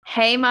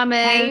Hey, mamas.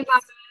 Hey,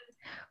 Mum.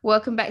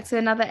 Welcome back to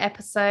another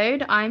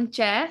episode. I'm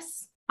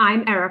Jess.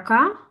 I'm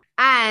Erica.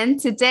 And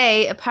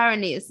today,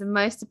 apparently, is the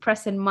most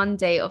depressing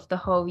Monday of the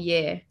whole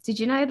year. Did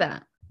you know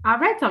that? I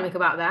read something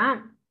about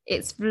that.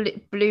 It's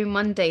Blue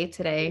Monday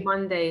today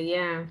Monday,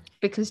 yeah.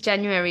 because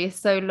January is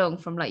so long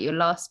from like your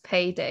last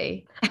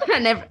payday.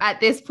 And at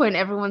this point,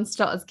 everyone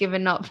starts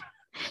giving up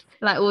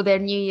like all their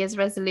New Year's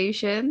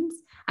resolutions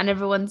and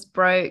everyone's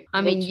broke.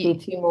 I mean, Literally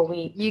 2 more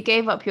weeks. you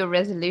gave up your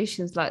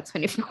resolutions like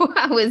 24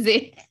 hours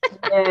in.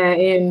 Yeah,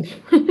 in.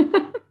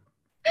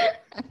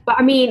 But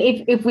I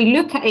mean, if we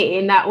look at it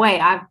in that way,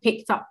 I've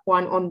picked up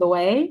one on the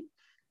way,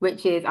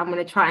 which is I'm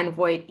gonna try and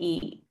avoid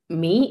eat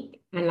meat.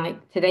 And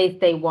like today's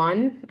day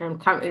one. I'm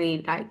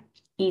currently like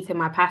eating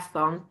my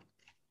pasta,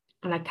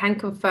 and I can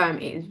confirm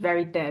it is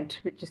very dead.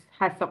 It just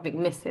has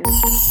something missing.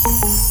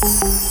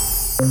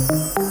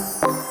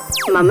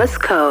 Mama's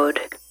code.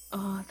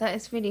 Oh, that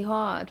is really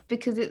hard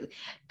because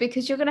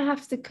you're gonna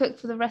have to cook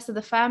for the rest of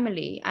the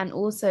family and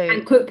also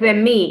And cook their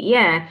meat,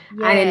 yeah.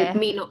 And then yeah.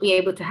 me not be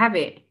able to have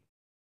it.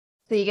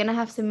 So you're gonna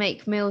have to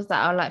make meals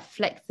that are like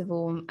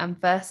flexible and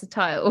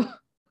versatile.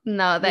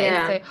 No, that is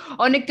Yeah, so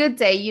on a good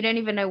day, you don't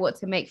even know what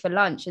to make for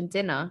lunch and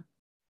dinner.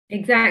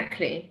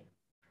 exactly.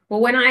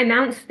 Well, when I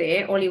announced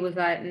it, Ollie was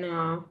like,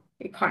 no,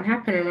 it can't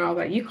happen. And I was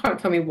like, you can't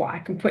tell me what I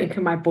can put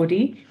into my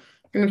body.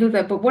 And he was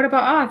like, but what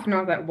about us? And I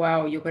was like,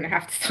 well, you're going to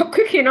have to stop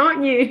cooking,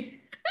 aren't you?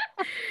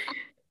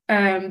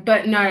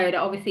 But no, that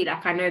obviously,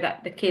 like, I know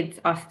that the kids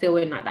are still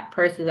in like that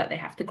process that they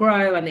have to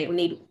grow and they will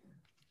need,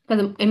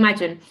 because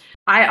imagine,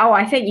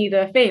 I sent you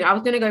the thing. I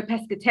was going to go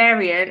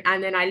pescatarian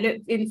and then I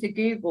looked into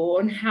Google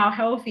on how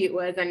healthy it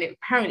was. And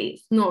apparently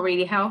it's not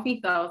really healthy.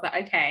 So I was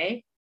like,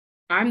 okay,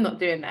 I'm not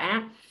doing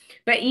that.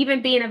 But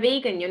even being a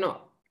vegan, you're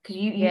not, because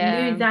you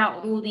Yeah. lose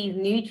out on all these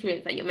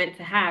nutrients that you're meant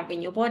to have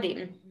in your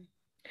body.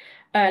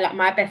 Like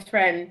my best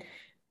friend,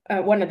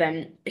 one of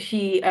them,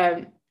 she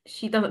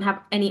doesn't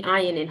have any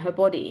iron in her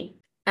body.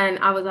 And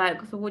I was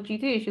like, so what do you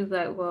do? She was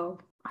like, well,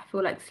 I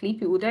feel like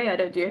sleepy all day. I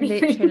don't do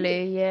anything.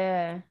 Literally,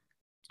 yeah.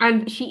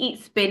 And she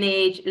eats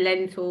spinach,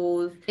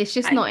 lentils, It's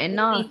just like not all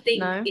enough, these things.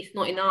 no? It's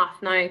not enough,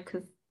 no,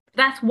 because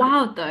that's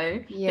wild though.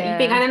 Don't you think? Yeah.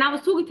 And then I was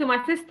talking to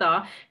my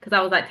sister because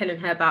I was like telling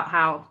her about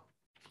how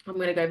I'm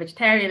gonna go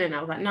vegetarian, and I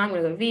was like, no, I'm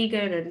gonna go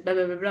vegan, and blah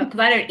blah blah blah. Because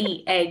I don't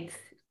eat eggs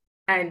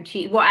and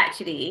cheese. Well,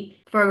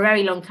 actually, for a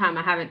very long time,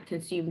 I haven't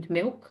consumed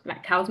milk,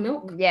 like cow's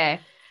milk. Yeah.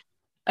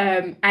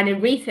 And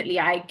then recently,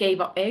 I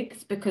gave up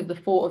eggs because the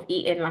thought of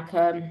eating like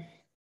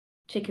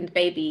chicken's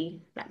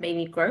baby that made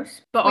me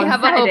gross. But We on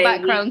have a whole Saturday,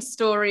 background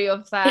story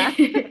of that.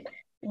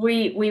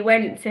 we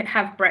went to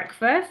have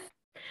breakfast,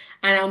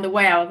 and on the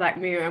way, I was like,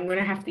 Mira, I'm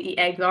gonna have to eat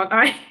eggs, aren't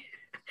I?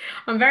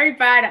 I'm very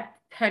bad at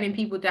turning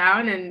people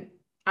down, and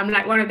I'm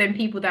like one of them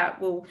people that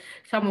will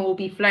someone will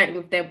be flirting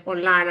with them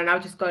online, and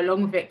I'll just go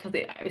along with it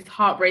because it's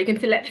heartbreaking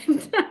to let them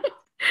down.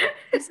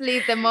 Just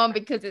leave them on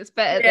because it's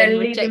better Yeah, than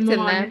leave them rejecting them.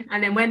 on,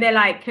 and then when they're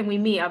like, "Can we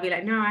meet?" I'll be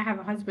like, "No, I have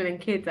a husband and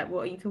kids." Like,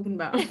 what are you talking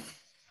about?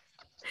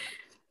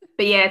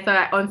 But yeah,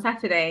 so on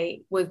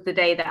Saturday was the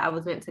day that I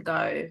was meant to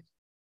go,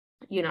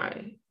 you know,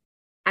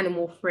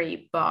 animal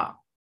free, but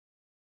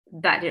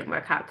that didn't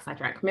work out because I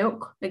drank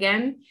milk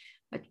again,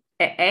 like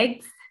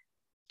eggs,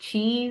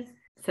 cheese.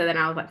 So then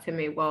I was like to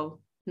me,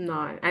 well,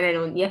 no. And then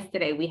on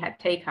yesterday we had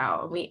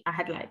takeout and I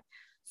had like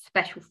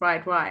special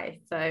fried rice.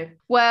 So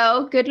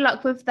Well, good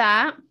luck with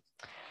that.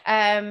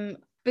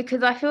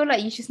 Because I feel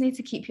like you just need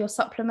to keep your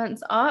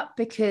supplements up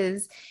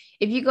because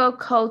if you go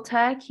cold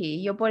turkey,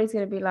 your body's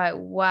gonna be like,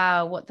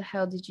 wow, what the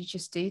hell did you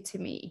just do to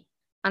me?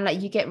 And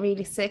like you get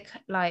really sick.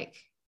 Like,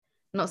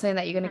 I'm not saying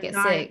that you're gonna and get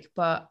I sick,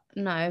 but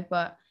no,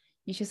 but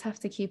you just have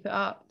to keep it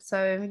up.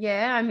 So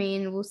yeah, I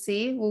mean, we'll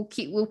see. We'll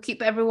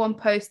keep everyone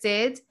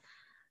posted.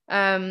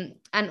 And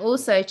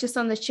also just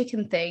on the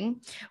chicken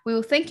thing, we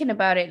were thinking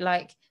about it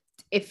like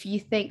if you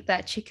think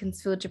that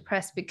chickens feel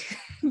depressed because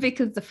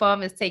because the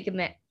farmer's taking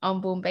their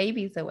unborn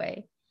babies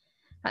away.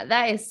 Like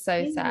that is so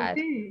yeah, they sad.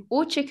 do.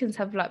 All chickens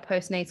have like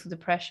postnatal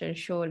depression,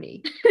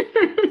 surely.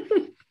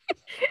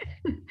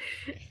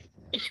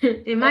 Or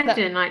that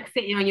Imagine like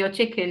sitting on your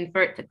chicken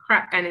for it to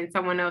crack and then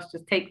someone else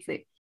just takes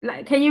it.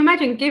 Like, can you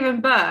imagine giving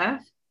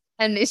birth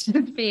and it's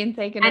just being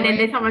taken and then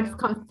away. someone just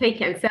comes to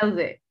take it and sells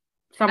it?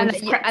 Someone And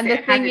just cracks and it the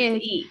and has thing it to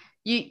is eat.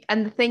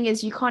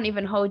 you can't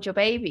even hold your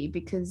baby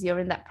because you're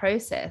in that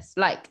process.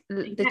 Like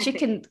the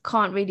chicken Exactly.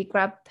 can't really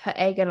grab her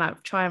egg and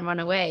like try and run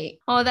away.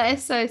 Oh, that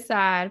is so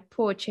sad.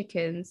 Poor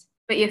chickens.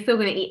 But you're still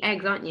gonna eat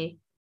eggs, aren't you?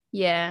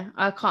 Yeah,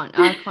 I can't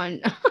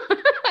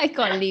I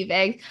can't leave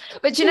eggs.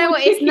 But you know Poor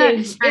what? It's no,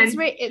 chicken,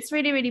 man. it's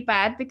really, really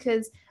bad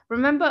because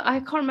remember, I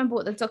can't remember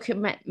what the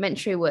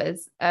documentary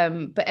was,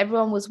 but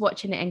everyone was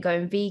watching it and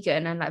going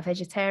vegan and like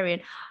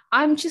vegetarian.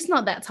 I'm just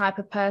not that type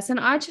of person.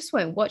 I just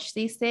won't watch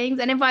these things.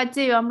 And if I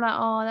do, I'm like,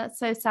 oh, that's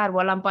so sad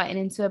while I'm biting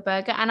into a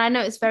burger. And I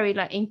know it's very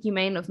like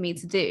inhumane of me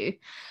to do,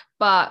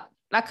 but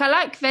like I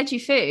like veggie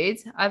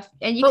food. I've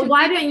and you But can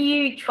why see, don't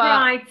you but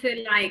try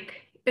to like,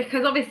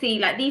 because obviously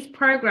like these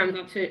programs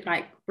are to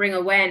like bring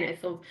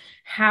awareness of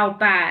how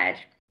bad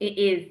it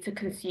is to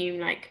consume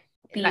like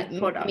these like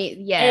products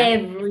yeah,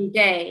 every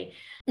day,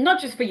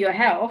 not just for your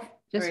health,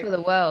 just for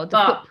the world, the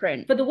but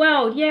footprint. for the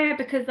world. Yeah,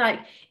 because like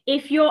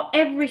if you're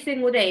every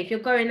single day, if you're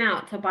going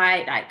out to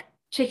buy like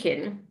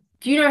chicken,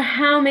 do you know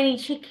how many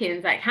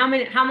chickens, like how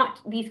much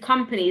these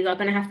companies are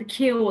going to have to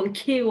kill,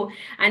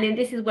 and then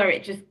this is where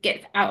it just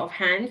gets out of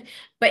hand.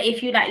 But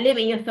if you like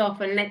limit yourself,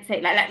 and let's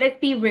say like let's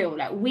be real,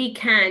 like we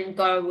can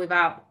go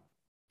without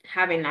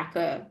having like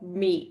a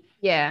meat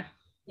Yeah,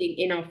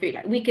 in our food.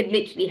 Like we could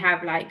literally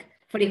have like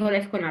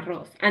frijoles con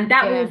arroz, and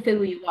that yeah. will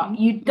fill you up.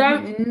 You Mhm.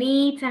 don't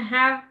need to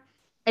have.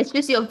 It's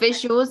just your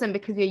visuals, and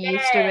because you're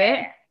used to it.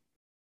 Yeah.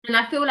 And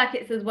I feel like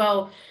it's as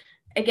well,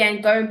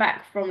 again, going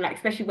back from like,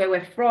 especially where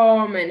we're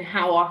from and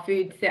how our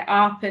food's set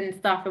up and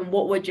stuff and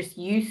what we're just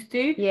used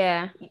to.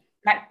 Yeah,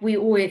 Like we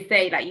always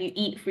say, like you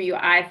eat through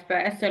your eyes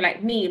first. So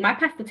like me, my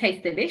pasta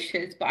tastes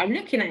delicious, but I'm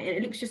looking at it and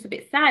it looks just a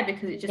bit sad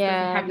because it just doesn't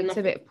yeah, have it looks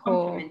a nothing to bit poor.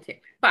 complement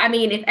it. But I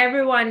mean, if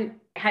everyone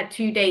had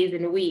 2 days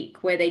in a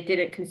week where they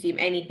didn't consume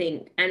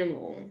anything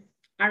animal,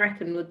 I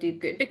reckon we'll do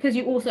good because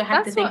you also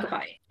have to That's think what.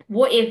 about it.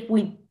 What if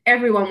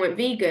everyone went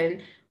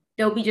vegan?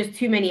 There'll be just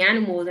too many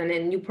animals, and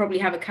then you'll probably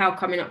have a cow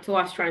coming up to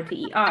us trying to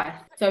eat us.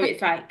 So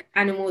it's like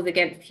animals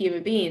against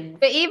human beings.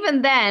 But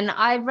even then,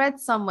 I read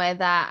somewhere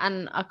that,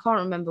 and I can't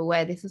remember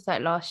where, this was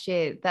like last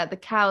year, that the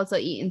cows are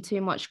eating too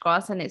much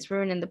grass and it's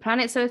ruining the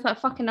planet. So it's like,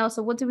 fucking hell.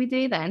 So what do we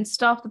do then?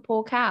 Starve the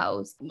poor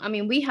cows? I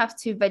mean, we have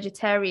 2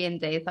 vegetarian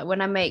days. Like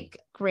when I make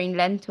green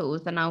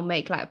lentils, then I'll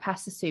make like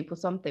pasta soup or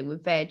something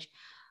with veg.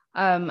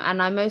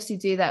 And I mostly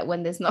do that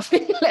when there's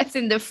nothing left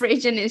in the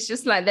fridge and it's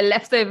just like the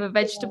leftover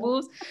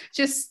vegetables.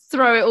 Just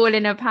throw it all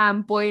in a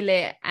pan, boil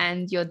it,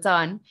 and you're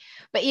done.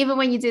 But even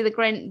when you do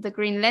the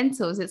green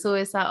lentils, it's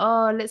always like,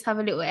 oh, let's have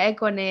a little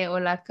egg on it or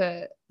like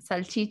a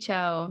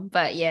salchicha.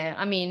 But yeah,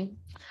 I mean,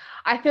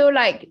 I feel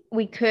like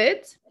we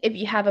could, if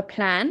you have a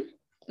plan,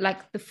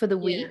 like for the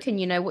Yeah. week and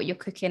you know what you're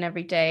cooking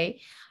every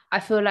day. I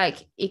feel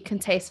like it can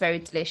taste very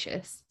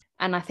delicious.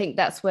 And I think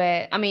that's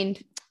where, I mean,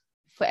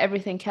 for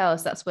everything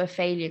else, that's where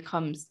failure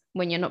comes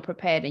when you're not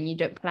prepared and you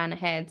don't plan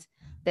ahead.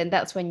 Then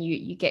that's when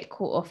you get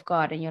caught off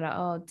guard and you're like,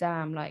 oh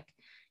damn, like,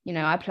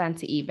 I plan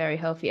to eat very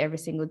healthy every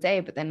single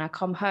day, but then I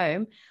come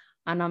home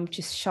and I'm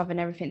just shoving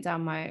everything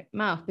down my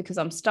mouth because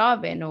I'm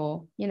starving,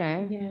 or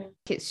Yeah.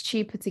 it's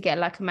cheaper to get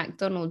like a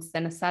McDonald's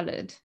than a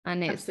salad.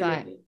 And it's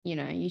Absolutely.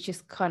 like, you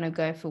just kind of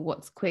go for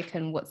what's quick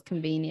and what's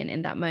convenient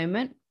in that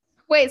moment.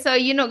 Wait, so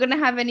you're not going to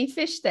have any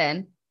fish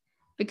then?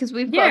 Because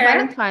we've got a Yeah.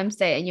 Valentine's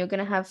Day and you're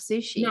going to have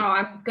sushi. No,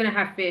 I'm gonna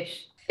have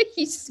fish.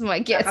 You just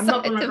might get Like, I'm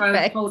not side gonna go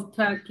effects. cold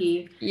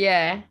turkey.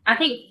 Yeah. I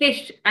think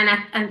fish and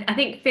I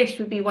think fish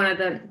would be one of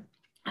the.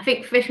 I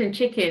think fish and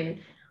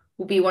chicken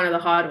will be one of the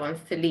hard ones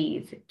to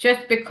leave,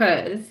 just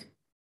because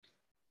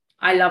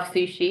I love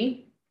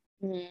sushi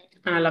Mm.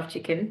 and I love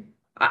chicken.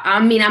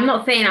 I mean, I'm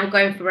not saying I'm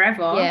going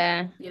forever.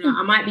 Yeah.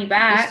 I might be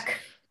back.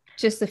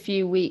 Just a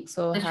few weeks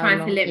or Just how trying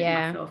to long. limit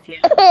Yeah. myself. Yeah.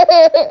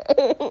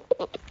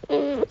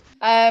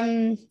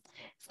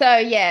 So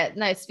yeah,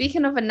 no,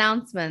 speaking of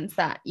announcements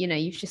that,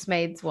 you've just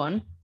made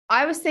one.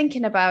 I was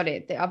thinking about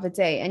it the other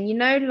day, and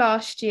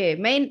last year,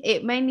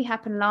 it mainly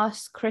happened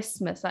last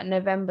Christmas, like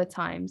November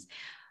times.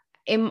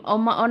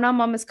 On our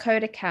mama's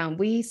code account,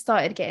 we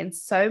started getting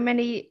so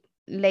many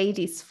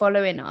ladies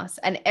following us,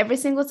 and every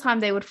single time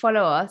they would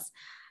follow us,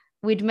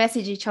 we'd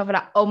message each other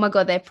like, oh my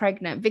God, they're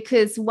pregnant.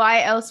 Because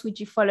why else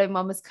would you follow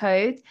mama's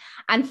code?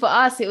 And for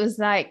us, it was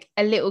like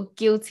a little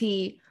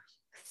guilty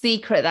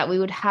secret that we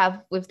would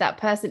have with that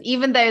person,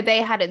 even though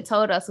they hadn't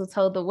told us or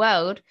told the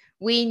world.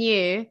 We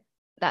knew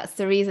that's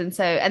the reason.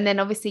 So, and then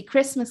obviously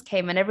Christmas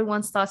came and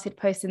everyone started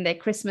posting their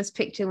Christmas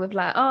picture with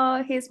like,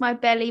 oh, here's my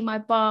belly, my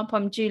bump,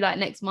 I'm due like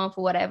next month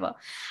or whatever.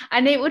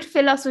 And it would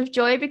fill us with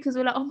joy because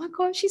we're like, oh my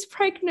God, she's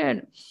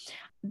pregnant.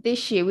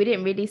 This year we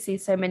didn't really see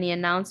so many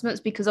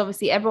announcements because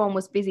obviously everyone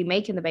was busy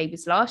making the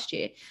babies last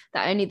year,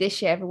 that only this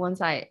year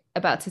everyone's like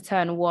about to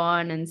turn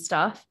 1 and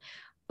stuff.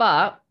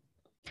 But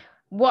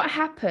what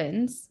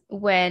happens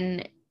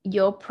when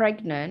you're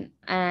pregnant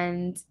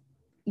and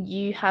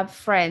you have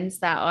friends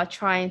that are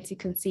trying to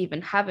conceive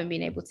and haven't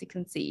been able to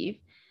conceive?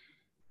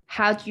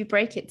 How do you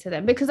break it to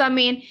them? Because I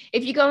mean,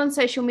 if you go on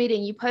social media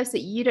and you post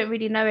it, you don't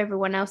really know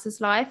everyone else's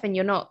life, and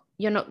you're not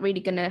really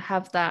going to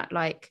have that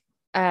like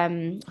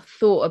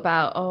thought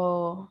about,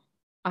 oh,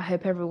 I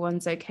hope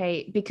everyone's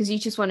okay, because you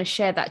just want to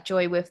share that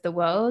joy with the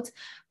world.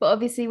 But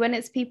obviously when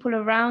it's people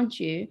around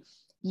you,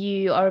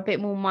 you are a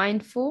bit more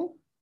mindful.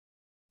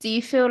 Do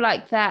you feel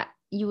like that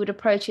you would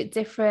approach it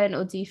different,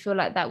 or do you feel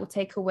like that will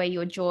take away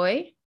your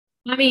joy?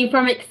 I mean,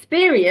 from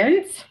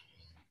experience,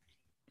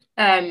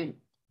 like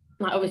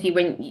obviously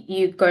when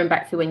you going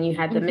back to when you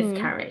had the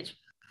miscarriage,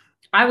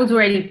 I was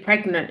already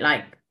pregnant.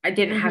 Like I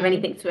didn't have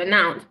anything to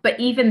announce. But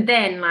even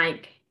then,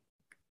 like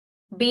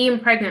being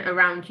pregnant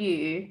around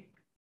you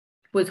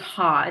was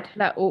hard.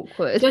 Like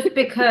awkward. Just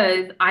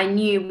because I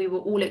knew we were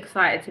all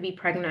excited to be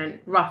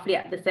pregnant roughly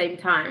at the same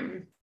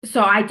time.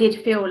 So I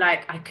did feel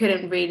like I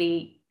couldn't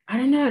really, I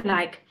don't know,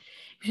 like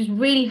it was just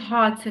really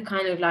hard to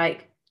kind of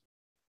like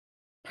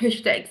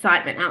push the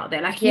excitement out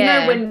there. Like, you know,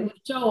 Yeah. when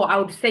with Joel, I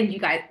would send you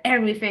guys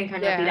everything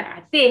and I'd be Yeah.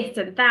 like this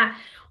and that.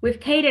 With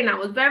Caden, I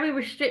was very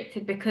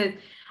restricted because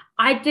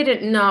I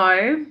didn't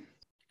know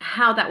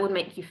how that would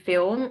make you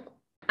feel.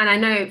 And I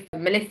know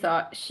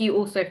Melissa, she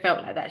also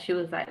felt like that. She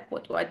was like,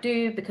 what do I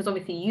do? Because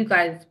obviously you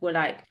guys were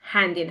like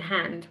hand in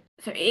hand.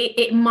 So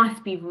it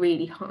must be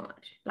really hard,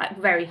 like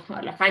very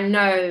hard. Like I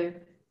know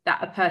that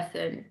a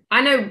person,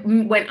 I know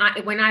when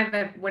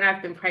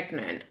I've been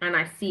pregnant and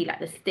I see like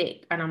the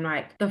stick and I'm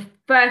like, the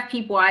first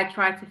people I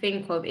try to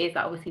think of is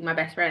like obviously my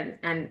best friend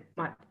and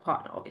my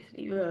partner,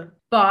 obviously. Yeah.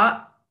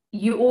 But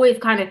you always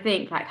kind of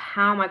think like,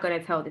 how am I going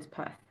to tell this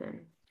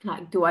person?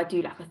 Like, do I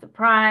do like a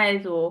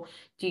surprise or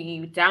do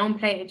you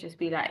downplay it and just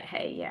be like,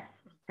 hey, yeah,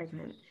 I'm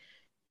pregnant?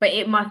 But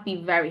it must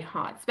be very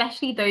hard,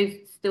 especially those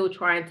still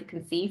trying to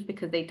conceive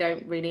because they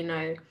don't really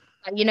know.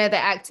 You know,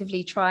 they're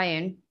actively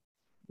trying.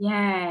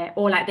 Yeah,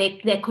 or like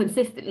they're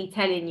consistently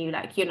telling you,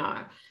 like, you know.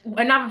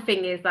 Another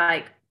thing is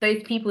like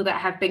those people that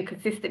have been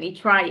consistently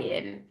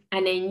trying,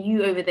 and then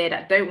you over there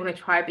that don't want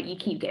to try, but you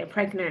keep getting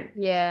pregnant.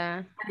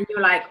 Yeah. And you're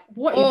like,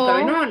 what is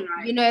going Or on? you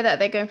Like, know that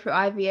they're going through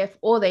IVF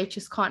or they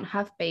just can't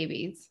have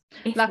babies.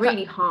 it's Like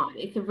really hard.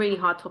 It's a really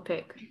hard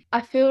topic.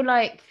 I feel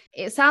like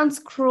it sounds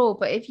cruel,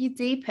 but if you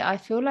deep it, I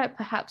feel like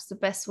perhaps the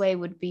best way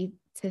would be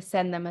to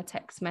send them a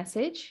text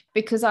message,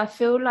 because I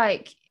feel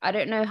like I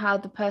don't know how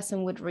the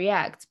person would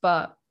react,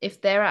 but if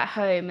they're at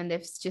home and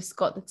they've just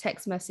got the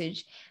text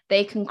message,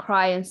 they can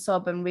cry and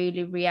sob and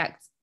really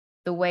react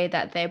the way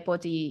that their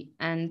body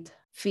and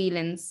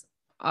feelings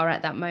are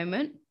at that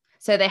moment.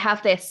 So they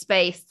have their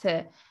space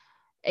to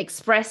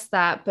express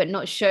that but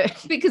not show.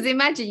 Because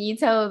imagine you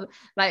tell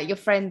like your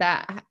friend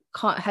that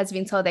has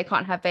been told they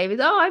can't have babies,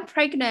 oh, I'm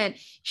pregnant,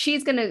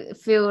 she's gonna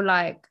feel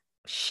like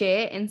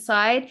shit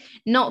inside.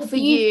 Not for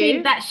Do you think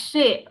you. that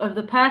shit of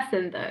the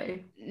person though?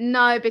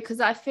 No,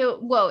 because I feel,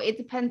 well, it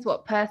depends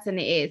what person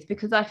it is,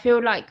 because I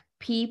feel like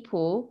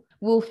people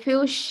will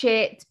feel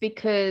shit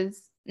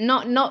because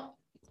not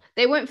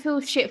they won't feel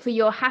shit for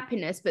your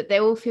happiness, but they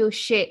will feel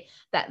shit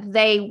that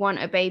they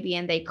want a baby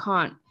and they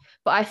can't.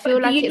 But I feel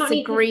But do like you it's not a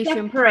need to grieving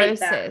separate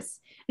that? process.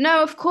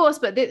 No, of course,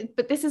 but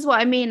but this is what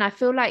I mean. I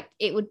feel like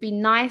it would be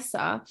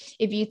nicer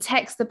if you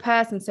text the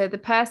person, so the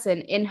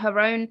person in her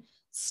own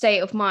state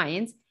of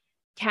mind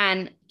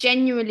can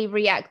genuinely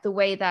react the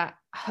way that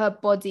her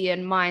body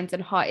and mind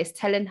and heart is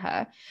telling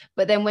her.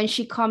 But then when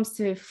she comes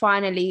to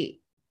finally,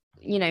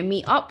 you know,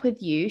 meet up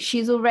with you,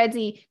 she's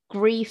already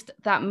grieved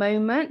that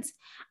moment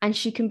and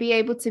she can be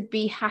able to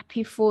be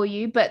happy for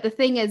you. But the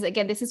thing is,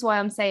 again, this is why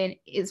I'm saying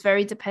it's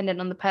very dependent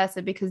on the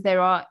person, because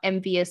there are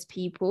envious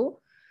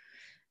people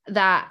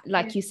that,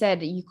 like you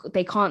said,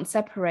 they can't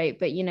separate.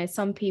 But you know,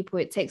 some people,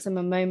 it takes them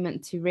a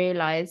moment to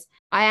realize,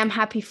 I am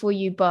happy for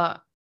you,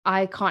 but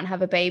I can't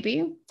have a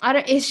baby. I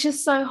don't, it's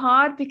just so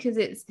hard because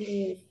it's It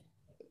is.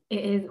 It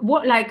is.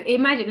 What, like,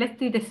 imagine, let's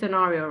do this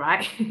scenario,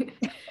 right?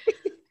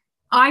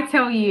 I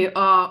tell you,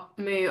 oh,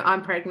 Moo,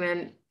 I'm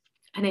pregnant.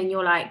 And then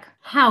you're like,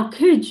 how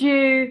could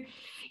you?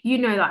 You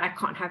know that I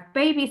can't have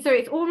babies. So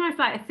it's almost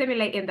like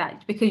assimilating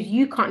that because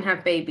you can't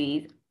have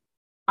babies,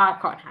 I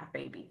can't have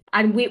babies.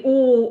 And we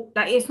all,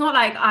 like, it's not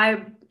like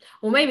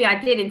or maybe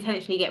I did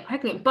intentionally get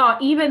pregnant,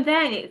 but even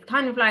then, it's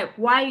kind of like,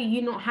 why are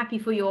you not happy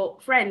for your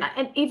friend? Like,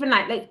 and even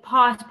like, let's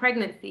past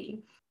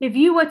pregnancy. If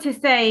you were to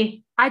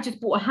say, I just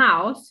bought a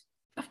house,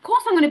 of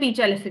course I'm going to be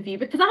jealous of you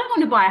because I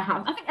want to buy a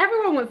house. I think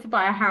everyone wants to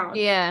buy a house.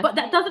 yeah, But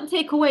that doesn't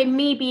take away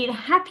me being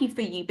happy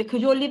for you because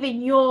you're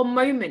living your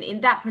moment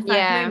in that precise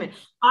yeah. moment.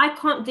 I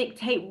can't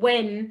dictate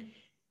when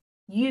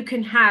you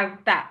can have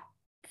that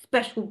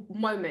special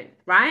moment,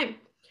 right?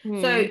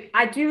 So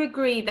I do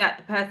agree that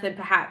the person,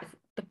 perhaps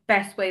the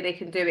best way they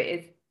can do it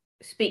is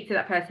speak to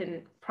that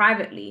person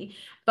privately.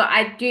 But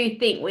I do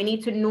think we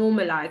need to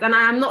normalize, and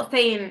I'm not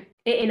saying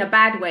it in a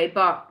bad way,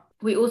 but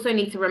we also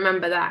need to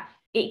remember that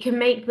it can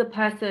make the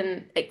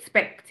person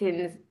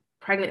expecting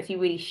pregnancy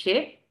really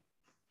shit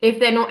if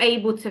they're not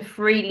able to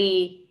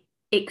freely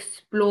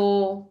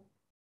explore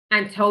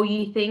and tell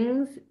you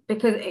things.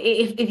 Because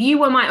if you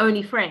were my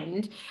only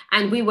friend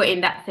and we were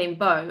in that same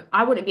boat,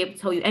 I wouldn't be able to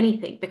tell you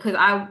anything because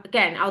I'll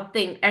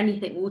think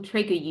anything will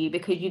trigger you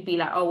because you'd be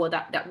like, oh well,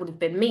 that would have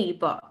been me,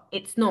 but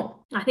it's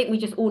not. I think we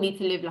just all need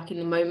to live like in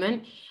the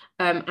moment.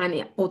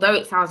 Although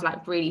it sounds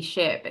like really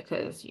shit,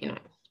 because you know,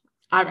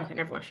 I reckon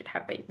everyone should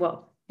have baby.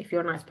 Well, if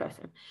you're a nice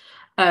person.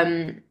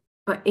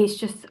 But it's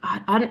just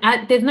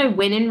there's no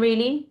winning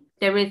really.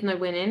 There is no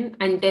winning,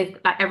 and there's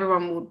like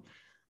everyone will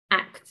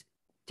act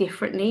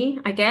differently,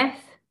 I guess,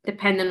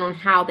 depending on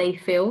how they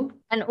feel.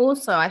 And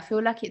also, I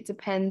feel like it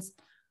depends.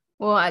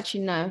 Well,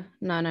 actually, no.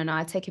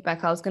 I take it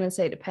back. I was going to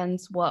say it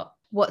depends what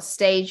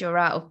stage you're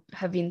at of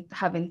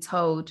having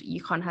told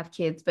you can't have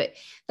kids, but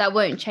that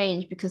won't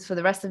change because for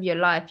the rest of your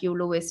life,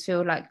 you'll always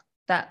feel like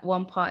that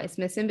one part is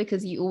missing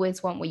because you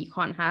always want what you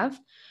can't have.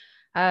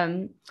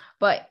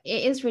 But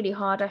it is really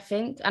hard, I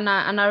think. And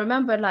I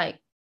remember like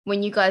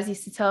when you guys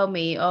used to tell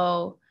me,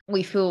 oh,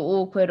 we feel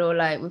awkward or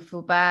like we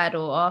feel bad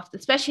or after,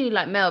 especially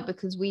like Mel,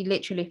 because we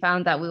literally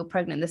found out we were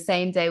pregnant the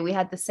same day. We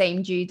had the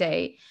same due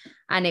date,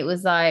 and it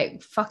was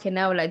like fucking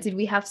hell, like did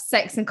we have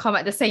sex and come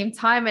at the same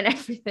time and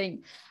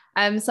everything?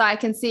 So I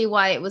can see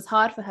why it was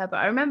hard for her. But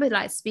I remember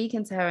like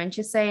speaking to her and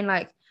just saying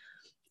like,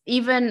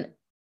 even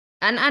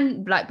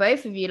and like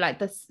both of you, like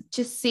this,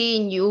 just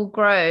seeing you all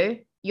grow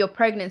your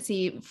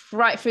pregnancy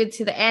right through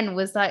to the end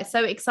was like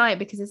so exciting,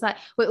 because it's like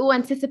we're all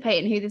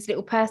anticipating who this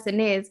little person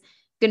is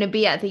going to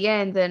be at the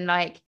end. And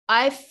like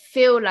I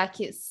feel like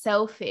it's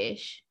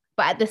selfish,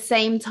 but at the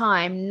same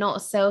time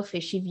not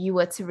selfish if you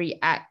were to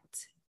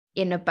react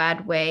in a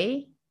bad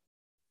way.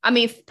 I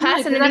mean,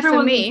 personally, no, for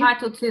everyone's me,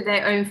 entitled to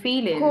their own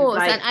feelings. of course,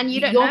 Like, and you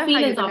don't your know how you're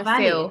feelings going are to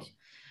valid. feel.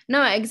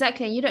 No,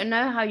 exactly. And you don't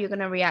know how you're going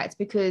to react,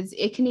 because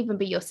it can even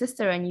be your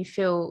sister and you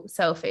feel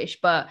selfish,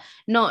 but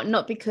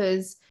not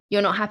because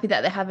you're not happy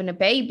that they're having a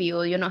baby,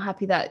 or you're not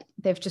happy that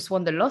they've just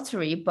won the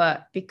lottery,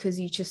 but because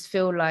you just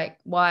feel like,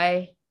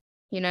 why,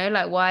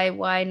 like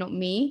why not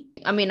me?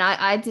 I mean,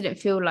 I didn't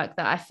feel like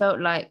that. I felt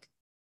like,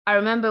 I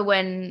remember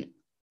when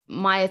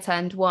Maya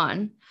turned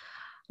 1,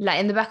 like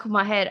in the back of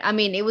my head, I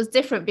mean, it was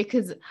different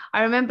because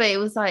I remember it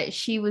was like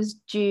she was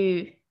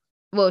due,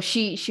 well,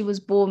 she was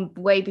born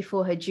way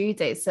before her due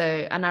date. So,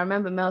 and I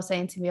remember Mel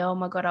saying to me, oh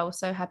my God, I was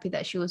so happy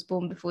that she was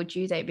born before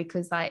due date,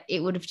 because like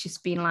it would have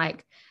just been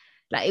like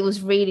it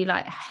was really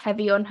like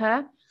heavy on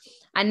her.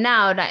 And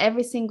now like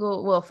every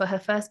single, well, for her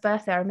first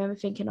birthday, I remember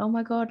thinking, oh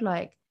my God,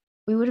 like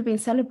we would have been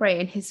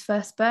celebrating his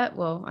first birth.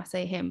 Well, I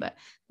say him, but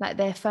like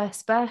their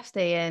first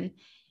birthday, and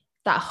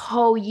that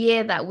whole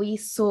year that we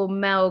saw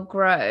Mel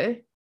grow.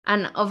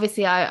 And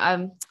obviously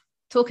I'm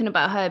talking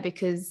about her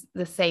because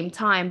the same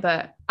time,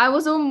 but I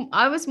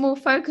was more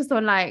focused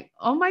on like,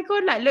 oh my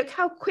God, like look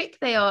how quick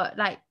they are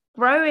like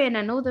growing,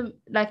 and all the,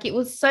 like it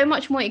was so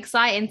much more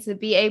exciting to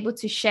be able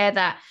to share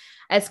that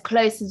as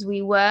close as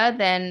we were,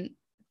 than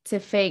to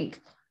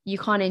think you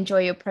can't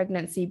enjoy your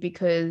pregnancy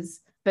because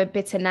but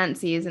bitter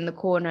Nancy is in the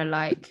corner.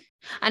 Like,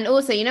 and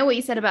also, you know what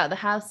you said about the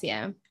house,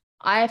 yeah,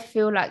 I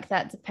feel like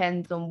that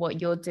depends on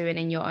what you're doing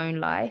in your own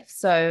life.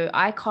 So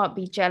I can't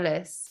be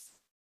jealous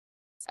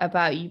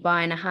about you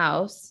buying a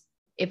house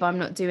if I'm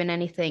not doing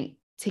anything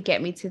to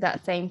get me to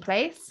that same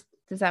place.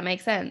 Does that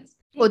make sense?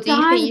 Or do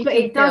you think you But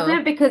can it still?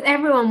 doesn't, because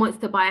everyone wants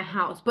to buy a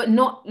house, but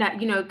not like,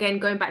 again,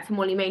 going back to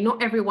Molly May,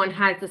 not everyone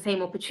has the same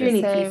The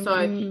opportunity. same.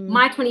 So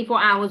my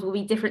 24 hours will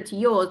be different to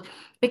yours,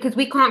 because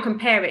we can't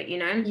compare it,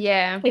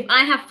 Yeah. If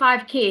I have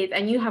 5 kids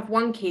and you have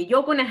 1 kid,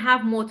 you're going to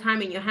have more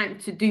time in your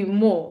hand to do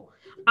more.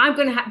 I'm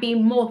going to be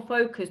more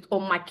focused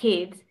on my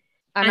kids,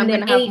 And I'm and going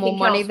then to have more anything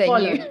money else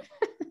than you. follows.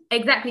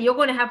 Exactly, you're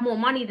going to have more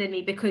money than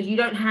me because you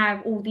don't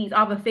have all these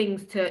other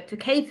things to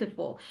cater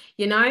for,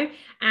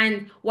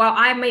 And while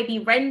I may be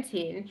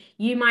renting,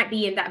 you might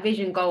be in that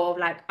vision goal of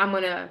like, I'm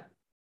going to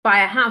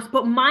buy a house.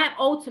 But my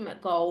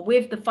ultimate goal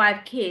with the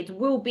 5 kids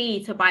will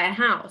be to buy a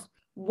house.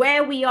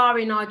 Where we are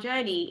in our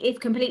journey is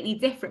completely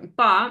different.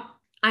 But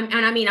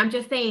I'm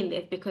just saying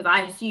this because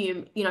I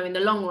assume, in the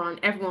long run,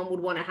 everyone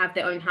would want to have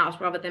their own house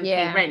rather than pay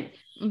Yeah.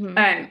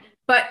 rent.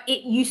 But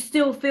you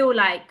still feel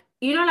like,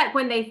 like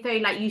when they say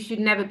like you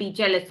should never be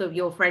jealous of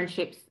your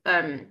friendships,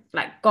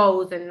 like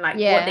goals and like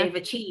what they've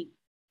achieved.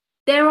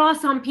 There are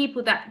some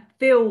people that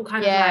feel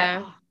kind of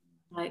like, oh,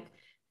 like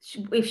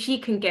if she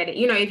can get it,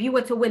 if you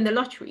were to win the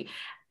lottery,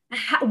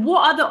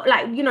 what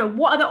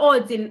are the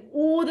odds in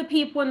all the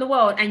people in the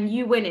world and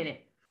you winning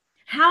it?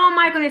 How am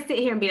I going to sit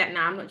here and be like,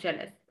 nah, I'm not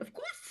jealous? Of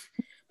course,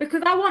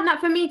 because I want that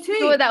for me too.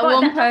 For that but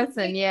one that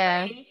person,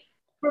 yeah.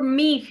 From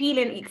me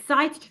feeling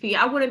excited for you,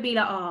 I wouldn't be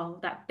like, oh,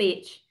 that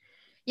bitch.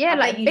 Yeah, I bet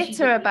like you she bitter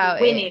didn't even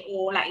about win it. it.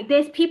 Or like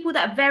there's people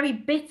that are very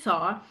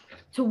bitter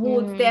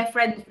towards their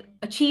friends'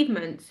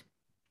 achievements.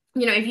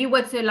 If you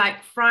were to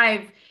like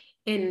thrive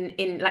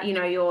in like,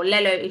 your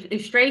Lelo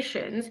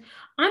illustrations,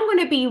 I'm going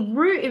to be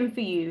rooting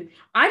for you.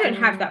 I don't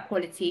have that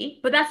quality,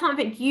 but that's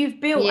something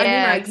you've built. And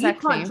Yeah, you can't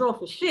exactly. draw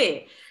for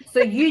shit. So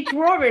you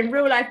drawing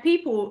real life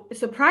people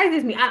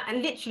surprises me.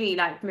 And literally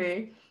like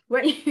Moo,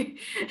 when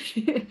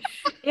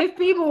if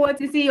people want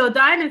to see your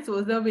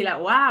dinosaurs, they'll be like,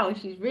 wow,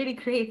 she's really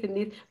creating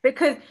this,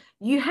 because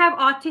you have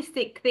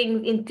artistic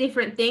things in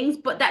different things,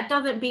 but that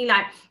doesn't be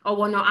like, oh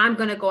well, no, I'm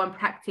gonna go and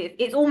practice.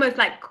 It's almost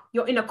like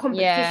you're in a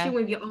competition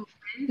with your own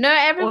friends, No, or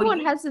everyone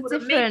you has a put a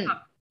different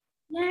makeup.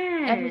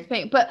 Yeah.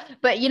 everything. But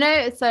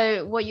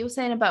so what you were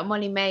saying about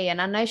Molly May,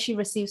 and I know she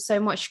received so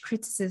much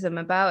criticism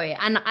about it.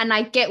 And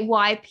I get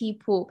why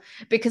people,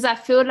 because I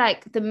feel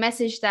like the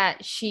message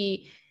that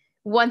she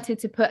wanted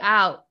to put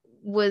out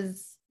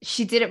was,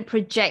 she didn't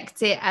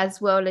project it as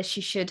well as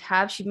she should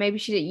have. She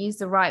didn't use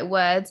the right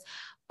words.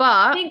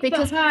 I But think for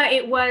because her,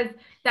 it was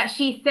that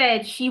she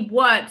said she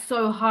worked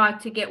so hard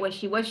to get where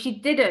she was. She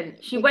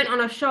didn't. She went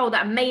on a show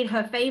that made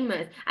her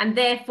famous and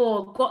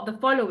therefore got the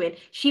following.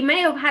 She may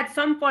have had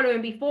some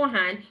following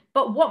beforehand,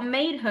 but what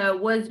made her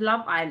was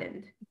Love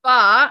Island.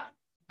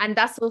 And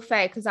that's all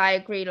fair, because I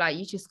agree, like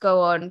you just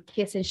go on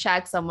kiss and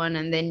shag someone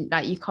and then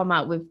like you come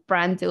out with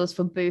brand deals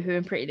for Boohoo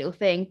and Pretty Little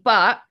Thing.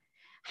 But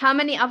how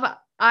many other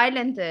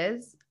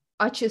islanders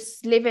are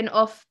just living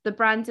off the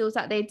brand deals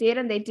that they did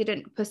and they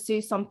didn't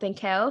pursue something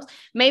else.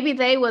 Maybe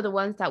they were the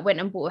ones that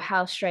went and bought a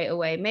house straight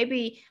away.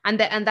 Maybe and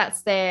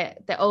that's their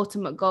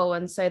ultimate goal,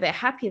 and so they're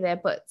happy there.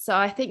 But so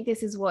I think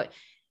this is what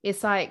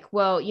it's like.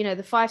 Well, you know,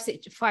 the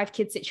five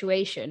kid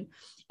situation.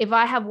 If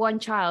I have one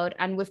child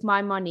and with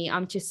my money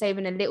I'm just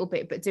saving a little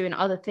bit but doing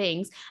other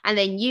things, and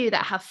then you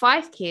that have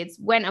 5 kids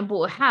went and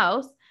bought a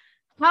house,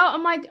 how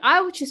am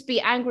I would just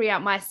be angry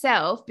at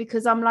myself,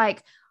 because I'm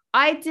like,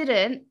 I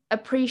didn't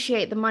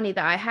appreciate the money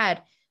that I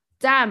had.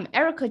 Damn,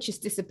 Erica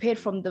just disappeared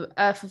from the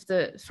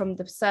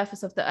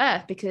surface of the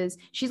earth, because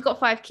she's got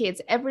 5 kids.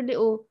 Every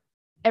little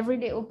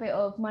bit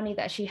of money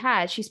that she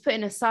had, she's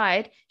putting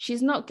aside.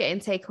 She's not getting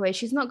takeaway.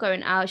 She's not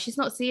going out. She's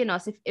not seeing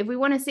us. If we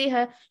want to see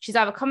her, she's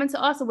either coming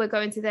to us or we're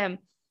going to them.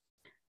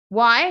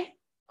 Why?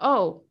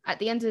 Oh, at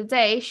the end of the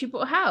day, she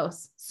bought a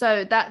house.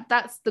 So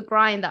that's the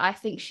grind that I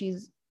think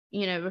she's,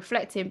 you know,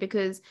 reflecting,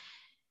 because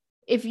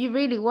if you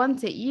really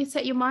want it, you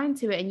set your mind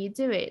to it and you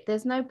do it.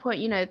 There's no point,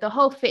 you know, the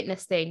whole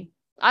fitness thing.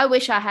 I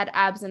wish I had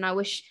abs and I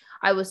wish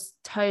I was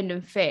toned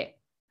and fit.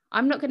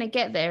 I'm not going to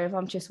get there if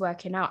I'm just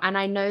working out. And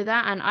I know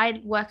that. And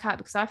I work out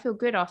because I feel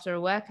good after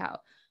a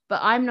workout. But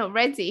I'm not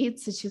ready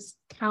to just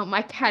count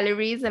my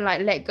calories and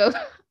like let go.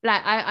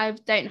 Like I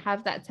don't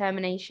have that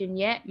determination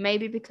yet.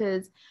 Maybe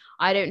because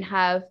I don't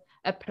have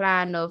a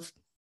plan of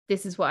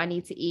this is what I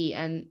need to eat.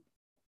 And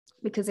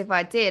because if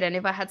I did, and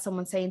if I had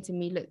someone saying to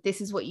me, look, this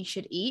is what you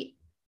should eat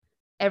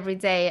every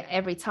day,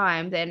 every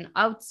time, then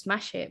I would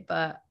smash it.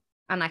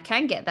 And I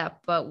can get that,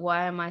 but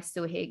why am I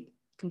still here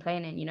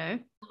complaining, you know?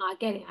 I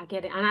get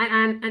it.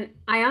 And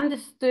I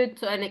understood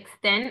to an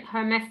extent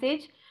her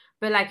message,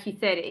 but like you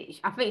said,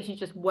 I think she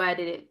just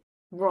worded it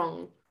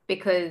wrong,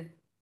 because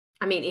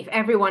I mean, if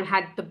everyone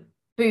had the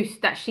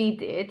boost that she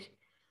did,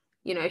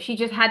 you know, she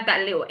just had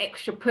that little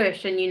extra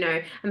push, and, you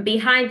know, and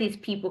behind these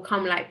people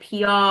come like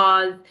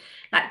PRs,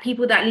 like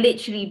people that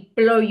literally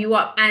blow you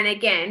up. And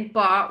again,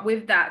 but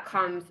with that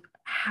comes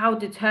how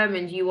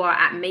determined you are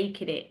at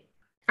making it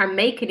and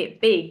making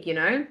it big, you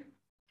know.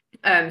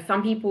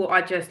 Some people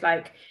are just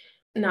like,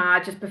 nah, I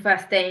just prefer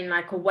staying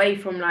like away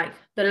from like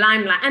the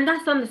limelight. And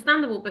that's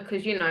understandable,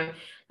 because, you know,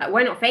 like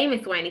we're not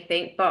famous or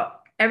anything, but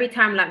every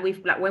time like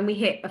we've like when we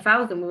hit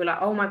 1,000, we were like,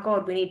 oh my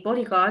God, we need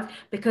bodyguards,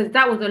 because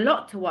that was a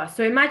lot to us.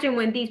 So imagine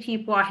when these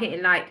people are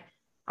hitting like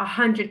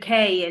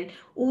 100K and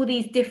all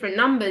these different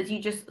numbers,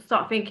 you just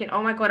start thinking,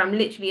 oh my God, I'm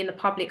literally in the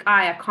public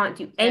eye. I can't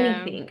do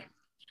anything. Yeah.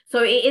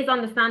 So it is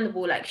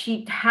understandable. Like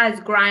she has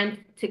grind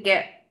to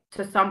get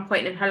to some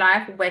point in her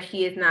life where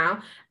she is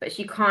now, but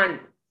she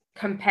can't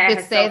compare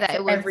herself say that to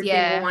it was, every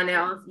single one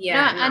else.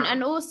 Yeah. No.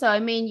 And also, I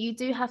mean, you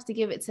do have to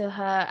give it to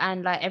her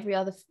and like every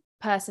other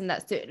person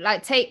that's doing,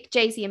 like take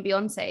Jay-Z and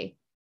Beyonce.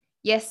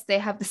 Yes, they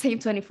have the same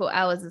 24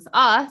 hours as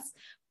us,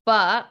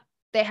 but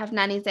they have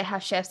nannies, they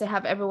have chefs, they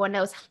have everyone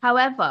else.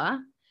 However,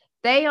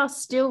 they are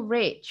still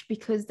rich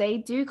because they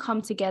do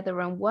come together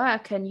and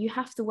work, and you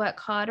have to work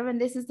harder. And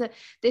this is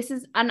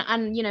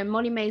and you know,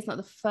 Molly-Mae is not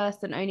the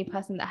first and only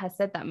person that has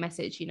said that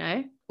message. You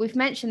know, we've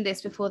mentioned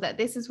this before, that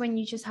this is when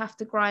you just have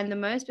to grind the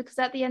most, because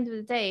at the end of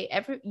the day,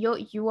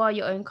 you are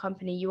your own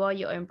company, you are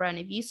your own brand.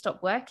 If you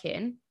stop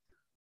working,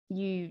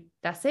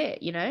 that's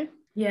it, you know.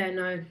 Yeah,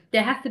 no,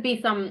 there has to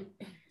be some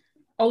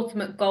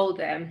ultimate goal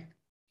there,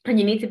 and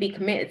you need to be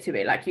committed to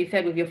it, like you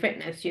said with your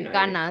fitness, you know.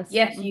 Ganas.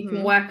 Yes, you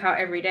can work out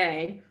every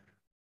day,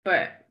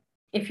 but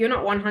if you're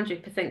not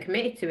 100%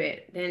 committed to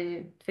it,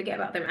 then forget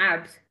about them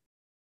abs.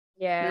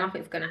 Yeah,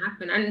 nothing's gonna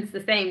happen. And it's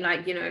the same,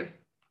 like, you know,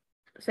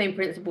 same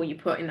principle you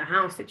put in the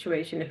house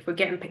situation. If we're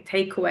getting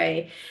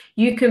takeaway,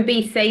 you can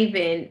be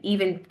saving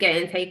even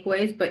getting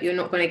takeaways, but you're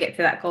not going to get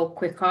to that goal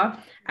quicker,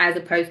 as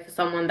opposed to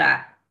someone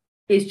that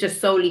is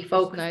just solely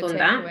focused on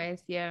that.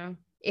 Yeah,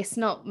 it's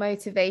not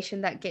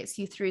motivation that gets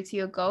you through to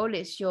your goal,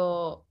 it's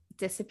your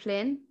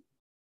discipline,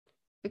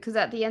 because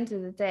at the end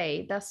of the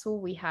day, that's all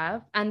we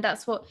have. And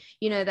that's what,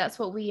 you know, that's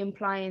what we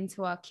imply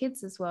into our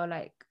kids as well.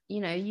 Like,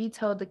 you know, you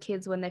told the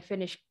kids when they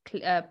finish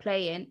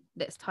playing,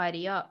 let's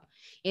tidy up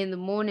in the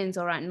mornings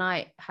or at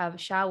night, have a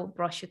shower,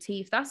 brush your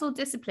teeth. That's all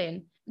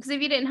discipline. Because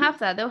if you didn't have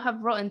that, they'll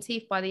have rotten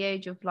teeth by the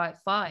age of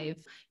like 5.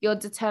 Your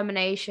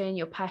determination,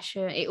 your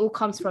passion, it all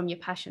comes from your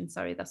passion.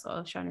 Sorry, that's what I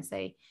was trying to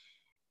say.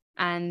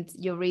 And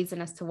your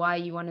reason as to why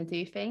you want to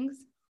do things.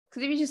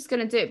 Because if you're just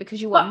going to do it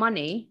because you want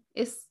money,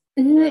 is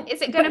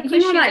it going to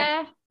push you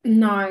there?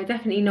 No,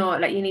 definitely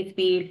not. Like, you need to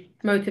be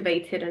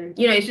motivated, and,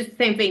 you know, it's just the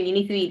same thing. You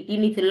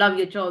need to love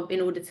your job in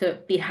order to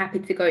be happy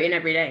to go in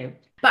every day.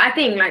 But I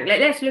think, like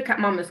let's look at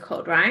Mama's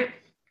Code, right?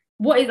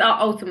 What is our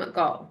ultimate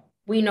goal?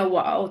 We know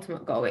what our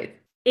ultimate goal is.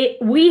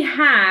 We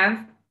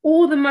have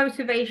all the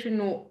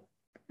motivational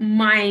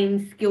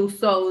mind, skill,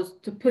 souls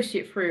to push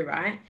it through,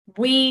 right?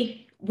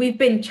 We've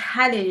been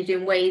challenged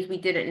in ways we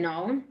didn't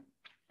know,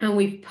 and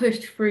we've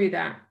pushed through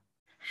that.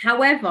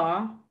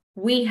 However,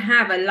 we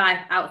have a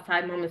life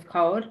outside Mama's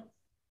Code.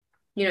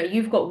 You know,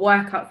 you've got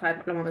work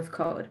outside Mama's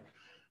Code.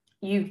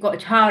 You've got a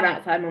child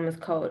outside Mama's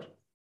Code.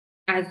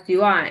 as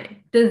do I.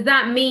 Does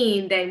that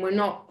mean then we're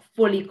not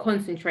fully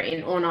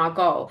concentrating on our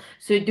goal?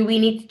 So do we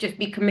need to just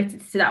be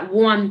committed to that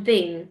one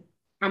thing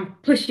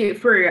and push it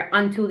through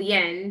until the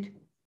end,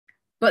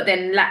 but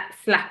then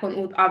slack on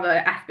all the other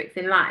aspects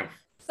in life?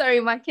 Sorry,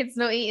 my kid's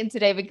not eating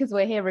today because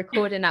we're here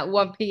recording at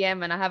 1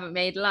 p.m. and I haven't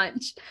made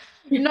lunch.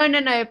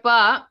 No,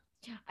 but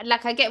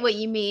like I get what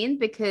you mean,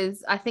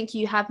 because I think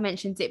you have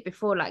mentioned it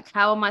before. Like,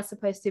 how am I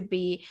supposed to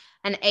be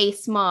an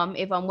ace mom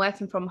if I'm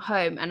working from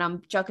home and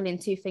I'm juggling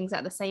two things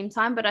at the same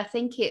time? But I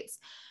think it's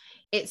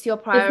your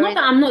priority. It's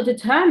not that I'm not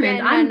determined.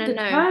 Yeah, I'm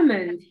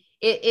determined.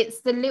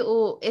 It's the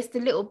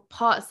little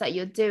parts that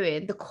you're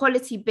doing, the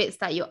quality bits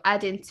that you're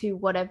adding to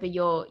whatever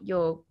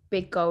your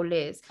big goal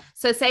is.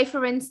 So say,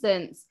 for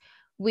instance,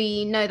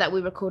 we know that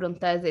we record on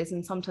Thursdays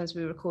and sometimes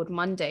we record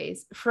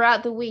Mondays.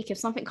 Throughout the week, if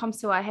something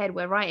comes to our head,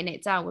 we're writing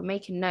it down, we're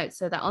making notes,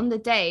 so that on the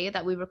day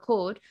that we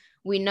record,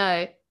 we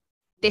know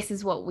this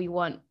is what we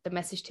want the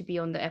message to be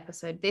on the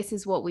episode. This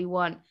is what we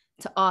want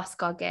to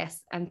ask our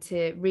guests and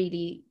to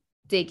really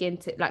dig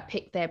into, like,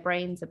 pick their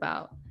brains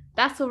about.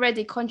 That's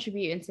already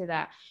contributing to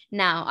that.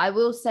 Now, I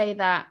will say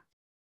that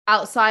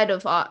outside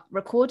of our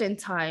recording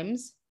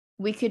times,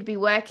 we could be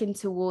working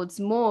towards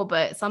more,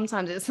 but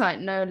sometimes it's like,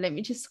 no, let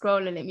me just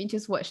scroll and let me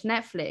just watch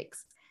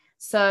Netflix.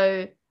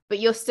 So, but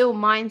you're still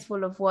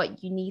mindful of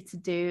what you need to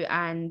do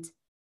and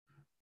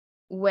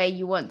where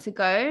you want to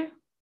go.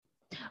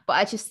 But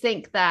I just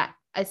think that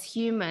as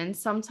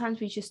humans, sometimes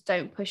we just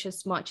don't push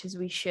as much as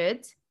we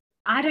should.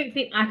 I don't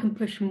think I can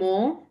push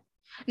more.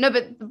 No,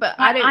 but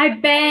I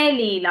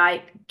barely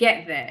like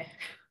get there.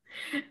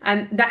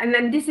 And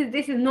then this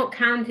is not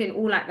counting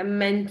all like the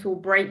mental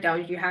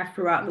breakdowns you have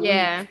throughout the week.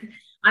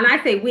 And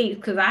I say weeks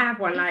because I have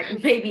one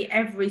like maybe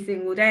every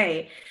single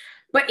day.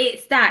 But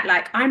it's that,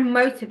 like, I'm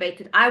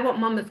motivated. I want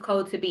Mama's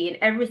Code to be in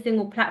every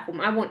single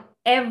platform. I want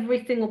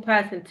every single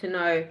person to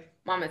know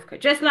Mama's Code.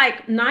 Just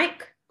like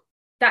Nike,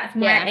 that's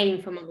my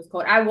aim for Mama's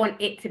Code. I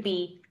want it to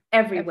be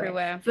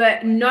everywhere. For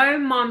no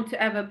mom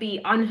to ever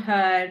be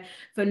unheard,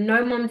 for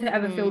no mom to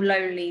ever feel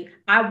lonely.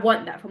 I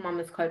want that for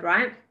Mama's Code,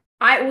 right?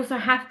 I also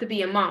have to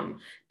be a mom.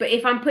 But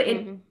if I'm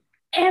putting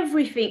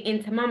everything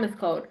into Mama's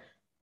Code,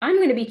 I'm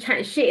going to be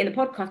chatting shit in the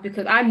podcast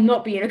because I'm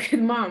not being a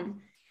good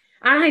mom.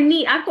 And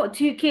I've got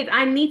 2 kids.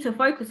 I need to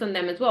focus on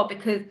them as well,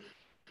 because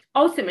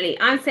ultimately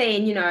I'm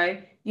saying, you know,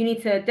 you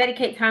need to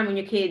dedicate time on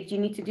your kids. You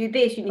need to do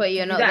this. You need but to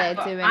you're do not that.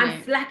 there doing I'm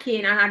it.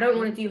 slacking and I don't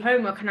want to do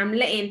homework, and I'm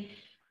letting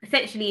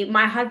essentially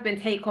my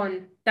husband take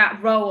on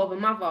that role of a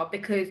mother,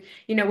 because,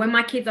 you know, when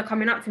my kids are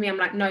coming up to me, I'm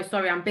like, no,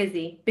 sorry, I'm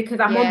busy, because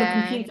I'm on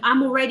the computer.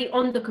 I'm already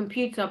on the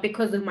computer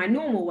because of my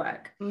normal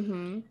work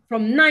from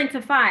 9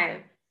 to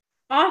 5.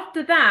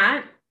 After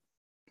that,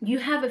 you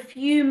have a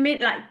few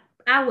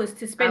hours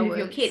to spend with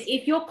your kids.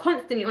 If you're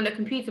constantly on the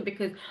computer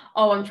because,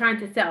 oh, I'm trying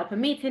to set up a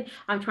meeting,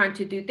 I'm trying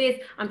to do this,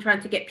 I'm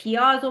trying to get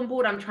PRs on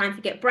board, I'm trying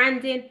to get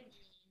branding,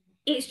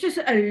 it's just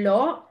a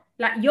lot.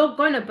 Like, you're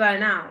gonna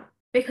burn out.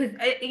 Because,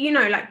 you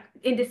know, like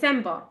in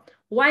December,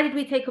 why did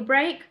we take a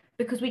break?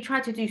 Because we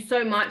tried to do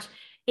so much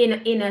in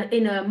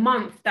a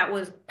month that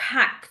was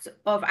packed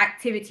of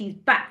activities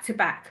back to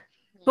back.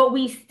 But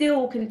we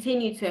still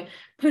continue to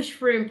push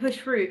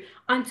through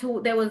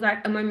until there was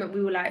like a moment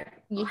we were like,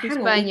 you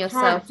can burn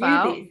yourself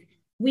out.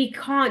 We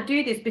can't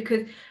do this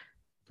because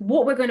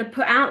what we're going to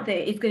put out there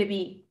is going to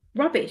be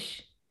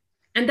rubbish.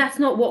 And that's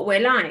not what we're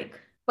like.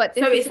 But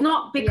so it's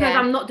not because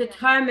I'm not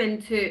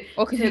determined to,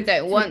 or because you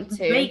don't want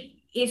to.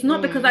 It's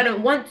not because I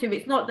don't want to.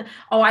 It's not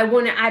I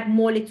want to add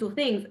more little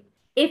things.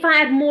 If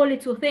I add more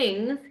little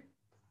things,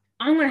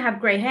 I'm going to have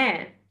grey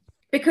hair.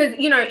 Because,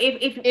 you know,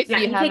 if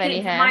like, you have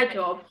any hair, my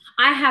job,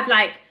 I have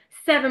like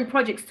 7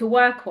 projects to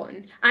work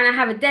on, and I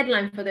have a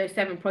deadline for those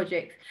 7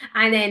 projects.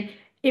 And then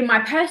in my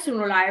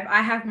personal life,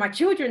 I have my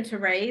children to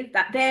raise,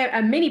 that they're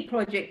a mini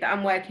project that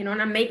I'm working on.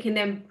 I'm making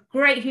them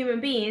great human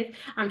beings.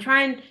 I'm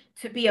trying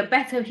to be a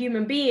better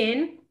human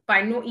being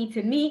by not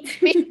eating meat.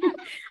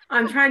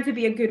 I'm trying to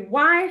be a good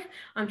wife.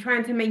 I'm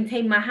trying to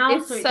maintain my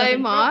house. It's so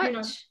much. You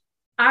know,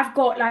 I've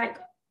got like,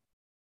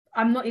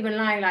 I'm not even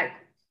lying, like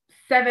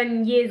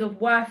 7 years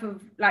of worth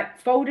of like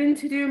folding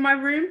to do in my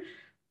room.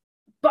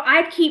 But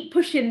I keep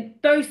pushing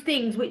those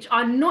things which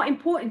are not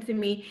important to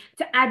me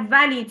to add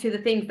value to the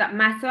things that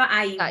matter,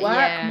 i.e. work,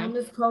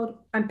 Mama's Code,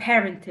 and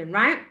parenting,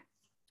 right?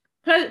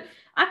 So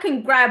I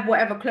can grab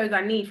whatever clothes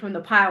I need from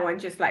the pile and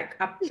just like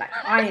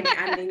iron it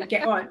and then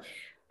get on.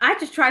 I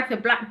just try to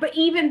but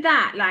even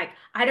that, like,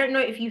 I don't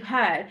know if you've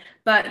heard,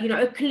 but, you know,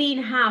 a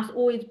clean house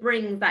always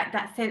brings like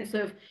that sense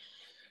of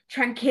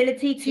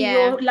tranquility to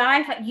your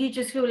life. Like, you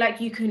just feel like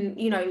you can,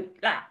 you know,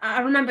 like, I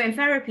remember in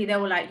therapy, they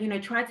were like, you know,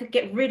 try to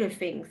get rid of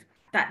things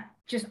that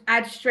just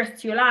add stress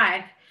to your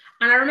life.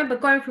 And I remember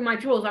going through my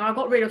drawers and I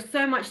got rid of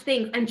so much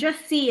things, and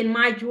just seeing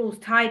my drawers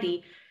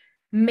tidy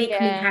make me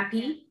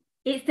happy.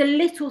 It's the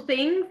little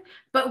things,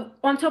 but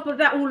on top of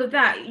that, all of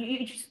that,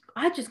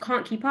 I just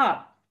can't keep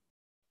up.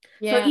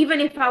 So even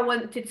if I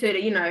wanted to,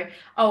 you know,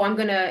 I'm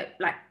gonna,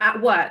 like,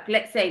 at work,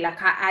 let's say,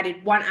 like, I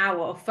added 1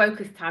 hour of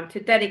focus time to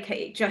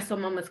dedicate it just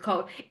on Mama's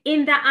Code.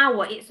 In that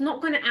hour, it's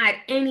not gonna add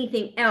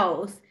anything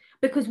else,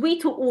 because we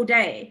talk all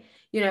day.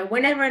 You know,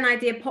 whenever an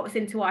idea pops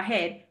into our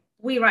head,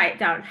 we write it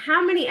down.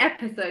 How many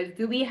episodes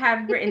do we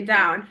have written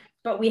down,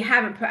 but we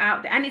haven't put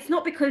out there? And it's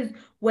not because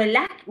we're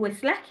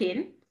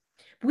slacking.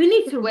 We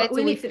need to. Where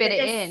do we fit but it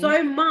there's in?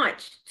 so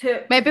much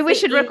to. Maybe we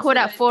should record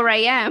at 4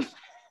 a.m. a.m.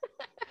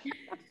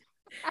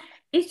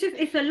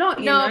 It's a lot,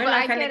 you no, know. But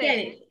like, I and get again,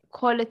 it.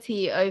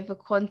 Quality over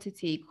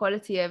quantity,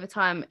 quality over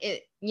time.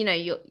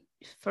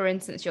 For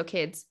instance, your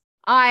kids.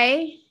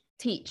 I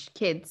teach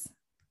kids.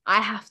 I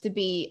have to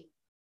be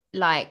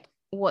like,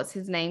 what's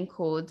his name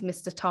called?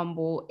 Mr.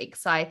 Tumble,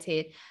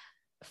 excited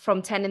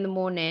from 10 in the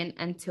morning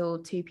until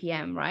 2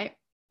 p.m., right?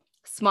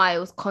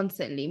 Smiles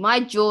constantly. My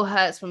jaw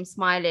hurts from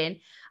smiling.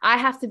 I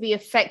have to be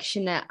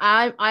affectionate.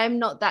 I'm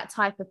not that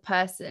type of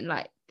person.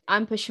 Like,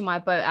 I'm pushing my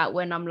boat out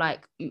when I'm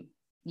like,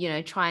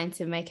 trying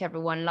to make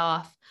everyone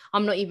laugh.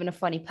 I'm not even a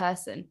funny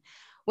person.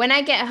 When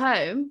I get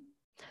home,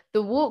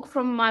 the walk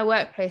from my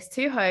workplace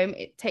to home,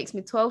 it takes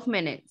me 12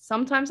 minutes.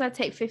 Sometimes I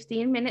take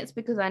 15 minutes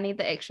because I need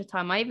the extra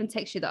time. I even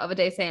text you the other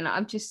day saying, like,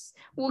 I'm just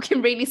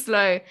walking really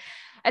slow.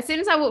 As soon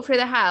as I walk through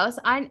the house,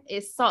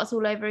 it starts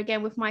all over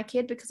again with my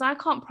kid, because I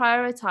can't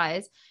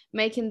prioritize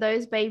making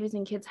those babies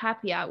and kids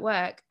happy at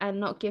work and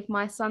not give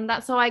my son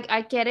that. So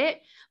I get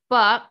it.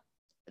 But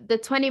the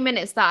 20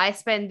 minutes that I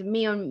spend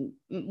me on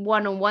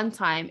one-on-one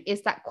time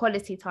is that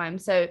quality time.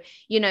 So,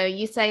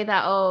 you say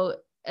that,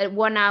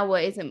 1 hour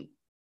isn't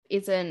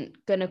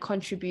going to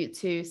contribute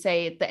to,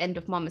 say, the end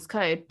of Mama's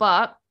Code,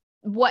 but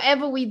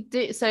whatever we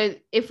do, so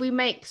if we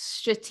make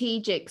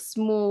strategic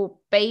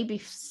small baby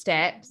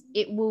steps,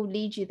 it will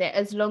lead you there,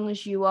 as long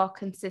as you are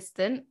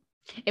consistent.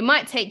 It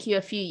might take you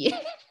a few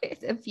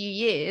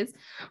years,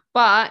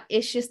 but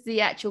it's just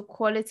the actual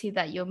quality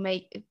that you're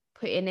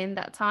putting in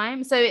that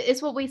time. So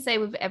it's what we say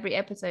with every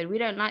episode. We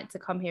don't like to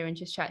come here and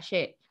just chat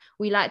shit.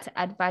 We like to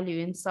add value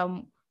in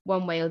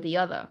one way or the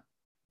other.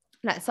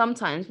 Like,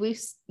 sometimes we've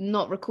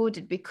not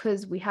recorded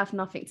because we have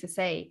nothing to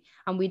say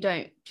and we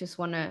don't just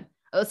want to.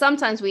 Or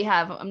sometimes we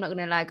have. I'm not going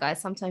to lie,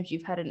 guys. Sometimes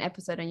you've had an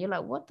episode and you're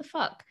like, what the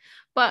fuck?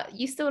 But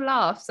you still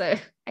laugh. So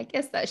I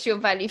guess that's your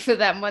value for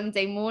that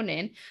Monday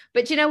morning.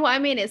 But you know what I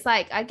mean? It's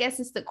like, I guess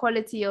it's the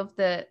quality of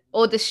the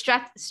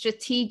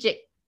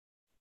strategic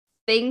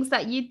things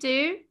that you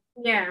do.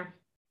 Yeah,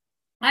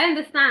 I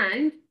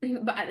understand.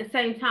 But at the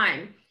same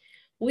time,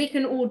 we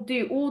can all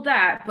do all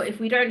that. But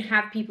if we don't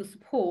have people's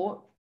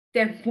support,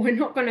 then we're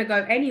not going to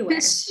go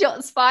anywhere.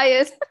 Shots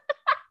fired.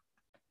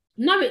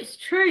 No, it's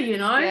true,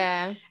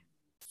 Yeah.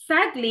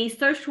 Sadly,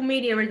 social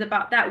media is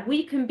about that.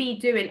 We can be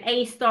doing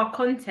A-star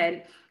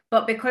content,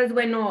 but because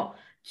we're not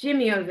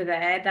Jimmy over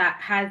there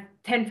that has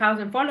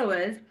 10,000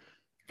 followers,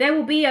 there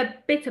will be a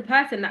bitter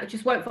person that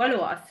just won't follow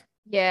us.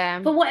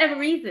 Yeah. For whatever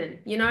reason,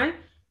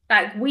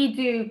 Like, we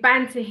do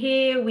banter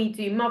here, we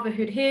do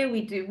motherhood here,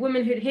 we do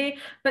womanhood here,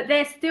 but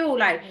there's still,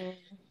 like,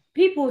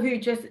 people who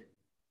just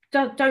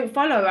don't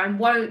follow and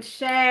won't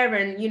share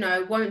and,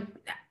 won't.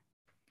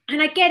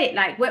 And I get it,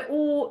 like, we're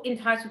all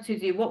entitled to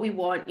do what we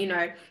want,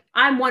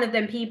 I'm one of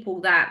them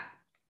people that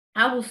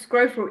I will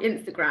scroll through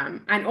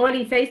Instagram and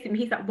Ollie says to me,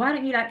 he's like, why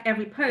don't you like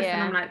every post? Yeah.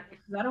 And I'm like,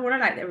 because I don't want to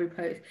like every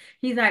post.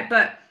 He's like,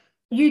 but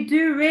you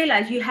do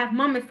realize you have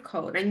Mama's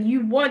Code and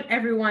you want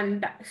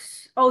everyone that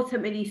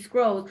ultimately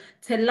scrolls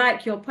to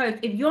like your post.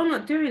 If you're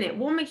not doing it,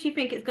 what makes you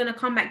think it's going to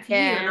come back to you?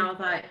 And I was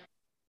like,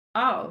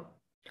 oh.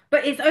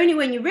 But it's only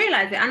when you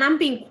realize it. And I'm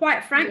being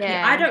quite frank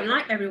here, I don't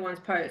like everyone's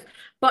post.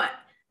 But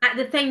at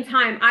the same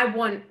time, I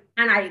want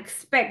and I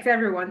expect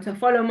everyone to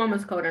follow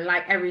Mama's Code and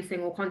like every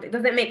single content.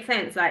 Does it make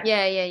sense? Like,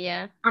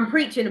 yeah. I'm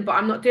preaching, but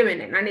I'm not doing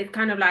it. And it's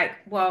kind of like,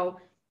 well,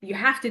 you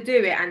have to do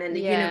it. And then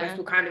the universe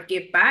will kind of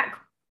give back.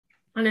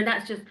 And then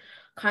that's just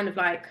kind of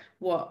like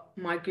what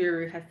my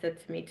guru has said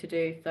to me to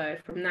do. So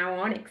from now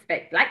on,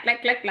 expect like.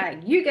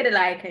 You get a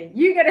like and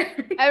you get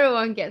a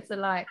everyone gets a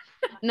like.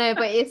 No,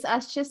 but I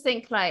just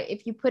think, like,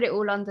 if you put it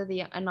all under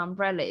an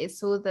umbrella,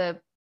 it's all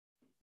the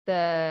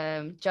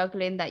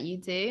juggling that you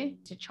do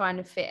to try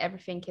and fit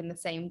everything in the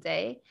same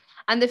day.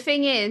 And the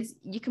thing is,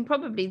 you can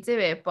probably do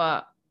it,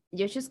 but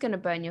you're just going to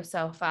burn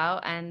yourself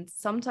out. And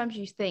sometimes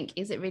you think,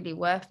 is it really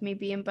worth me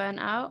being burnt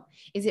out?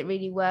 Is it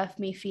really worth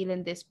me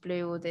feeling this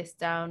blue or this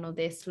down or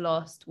this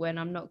lost when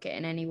I'm not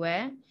getting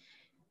anywhere?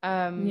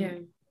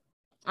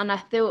 And I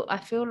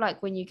feel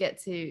like when you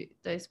get to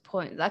those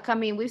points, like, I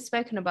mean, we've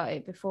spoken about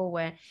it before,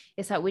 where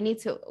it's like we need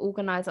to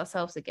organize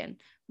ourselves again.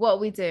 What are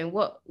we doing?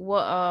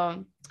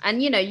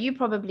 And you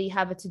probably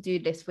have a to-do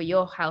list for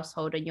your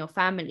household and your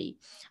family,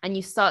 and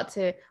you start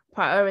to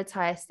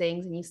prioritize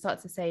things and you start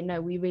to say,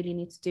 no, we really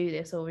need to do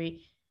this,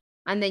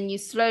 and then you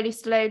slowly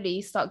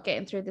start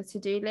getting through the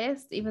to-do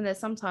list, even though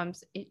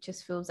sometimes it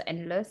just feels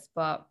endless.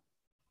 But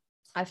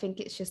I think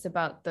it's just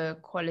about the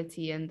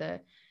quality and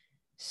the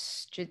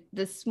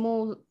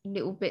small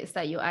little bits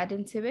that you add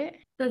into it.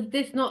 Does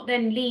this not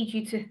then lead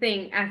you to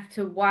think as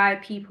to why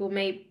people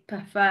may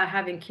prefer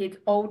having kids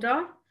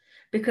older?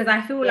 Because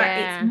I feel like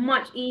it's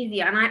much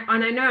easier, and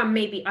I know I'm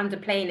maybe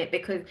underplaying it,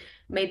 because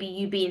maybe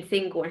you being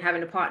single and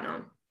having a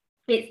partner,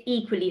 it's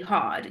equally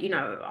hard. You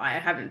know, I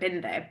haven't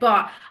been there,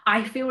 but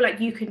I feel like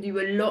you can do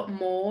a lot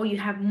more. You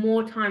have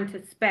more time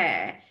to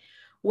spare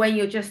when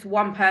you're just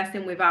one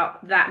person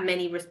without that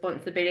many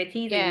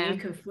responsibilities, and Yeah. you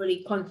can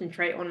fully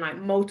concentrate on like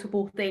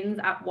multiple things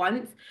at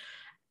once,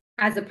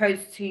 as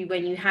opposed to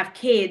when you have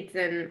kids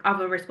and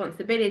other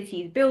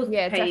responsibilities, bills to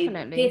Yeah, pay,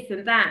 definitely. this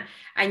and that.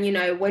 And you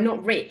know, we're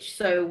not rich,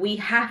 so we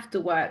have to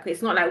work.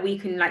 It's not like we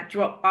can like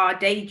drop our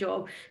day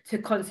job to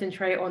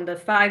concentrate on the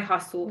side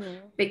hustle,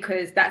 Mm.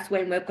 because that's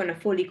when we're going to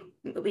fully,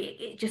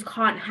 it just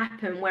can't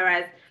happen.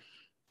 Whereas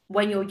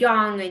when you're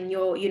young and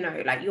you're, you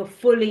know, like you're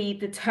fully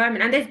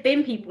determined. And there's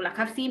been people, like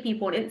I've seen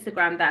people on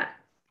Instagram that,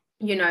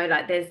 you know,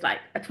 like there's like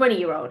a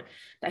 20-year-old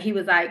that he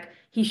was like,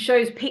 he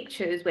shows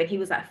pictures when he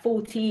was like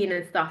 14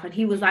 and stuff, and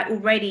he was like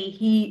already,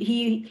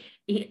 he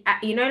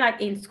you know,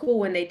 like in school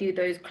when they do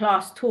those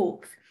class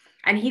talks,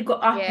 and he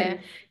got up Yeah. and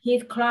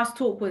his class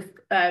talk was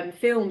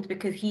filmed,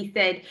 because he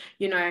said,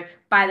 you know,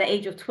 by the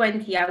age of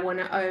 20 I want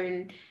to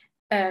own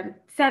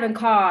 7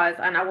 cars,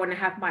 and I want to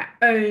have my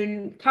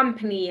own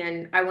company,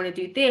 and I want to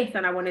do this,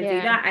 and I want to do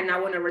Yeah. that, and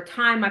I want to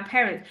retire my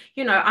parents.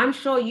 You know, I'm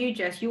sure you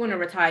want to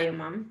retire your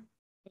mum.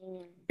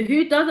 Mm.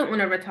 Who doesn't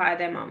want to retire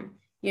their mum?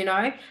 You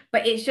know,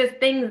 but it's just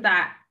things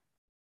that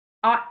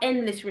our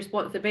endless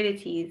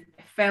responsibilities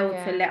fail to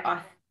Yeah. let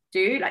us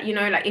do. Like, you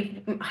know, like if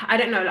I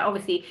don't know, like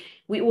obviously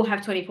we all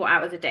have 24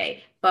 hours a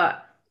day,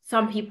 but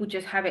some people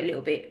just have it a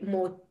little bit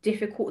more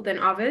difficult than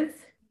others.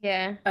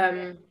 Yeah.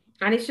 And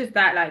it's just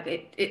that like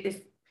it's,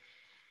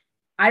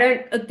 I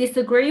don't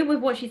disagree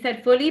with what she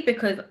said fully,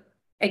 because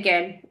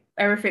again,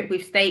 everything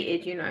we've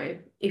stated, you know,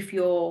 if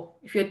you're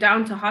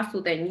down to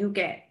hustle, then you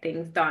get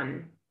things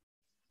done.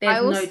 I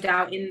There's no also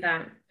doubt in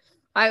that.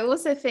 I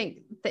also think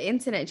the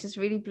internet just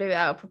really blew it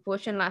out of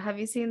proportion. Like, have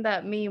you seen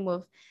that meme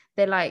of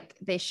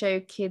they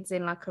show kids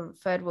in like a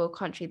third world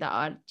country that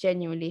are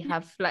genuinely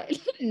have like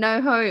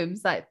no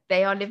homes, like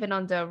they are living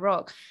under a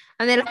rock,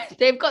 and they're like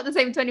they've got the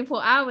same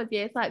 24 hours.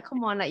 Yeah, it's like,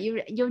 come on, like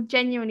you're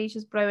genuinely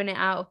just blowing it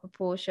out of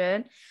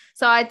proportion.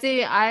 So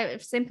I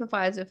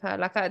sympathize with her.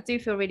 Like, I do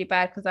feel really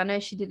bad because I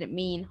know she didn't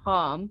mean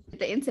harm.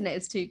 The internet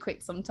is too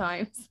quick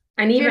sometimes.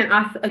 And Do you even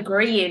us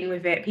agreeing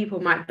with it, people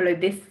might blow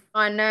this.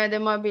 I know they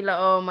might be like,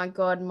 oh my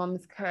God,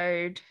 mum's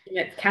code.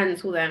 Let's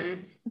cancel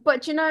them.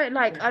 But you know,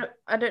 like Yeah.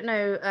 I don't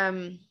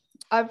know.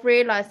 I've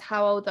realized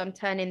how old I'm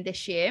turning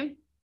this year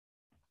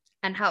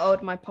and how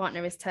old my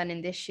partner is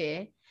turning this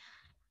year.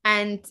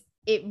 And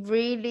it's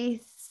really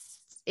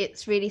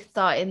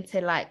starting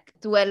to like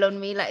dwell on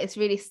me. Like, it's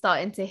really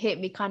starting to hit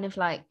me kind of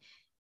like,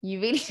 you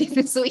really need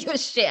to sort your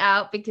shit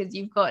out, because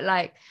you've got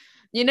like,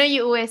 you know,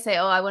 you always say,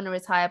 oh, I want to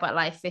retire by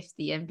like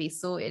 50 and be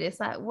sorted. It's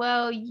like,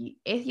 well,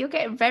 if you're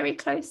getting very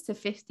close to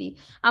 50,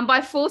 and by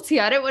 40,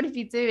 I don't want to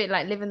be doing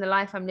like living the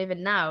life I'm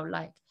living now.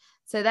 Like,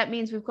 so that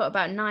means we've got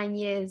about 9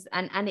 years,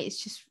 and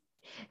it's just,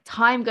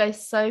 time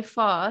goes so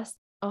fast.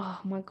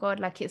 Oh my God,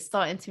 like it's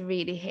starting to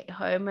really hit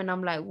home. And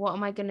I'm like, what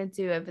am I going to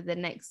do over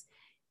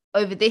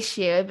this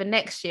year, over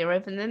next year,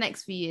 over the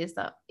next few years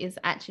that is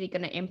actually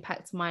going to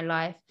impact my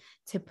life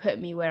to put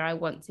me where I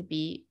want to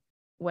be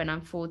when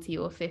I'm 40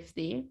 or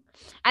 50.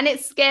 And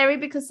it's scary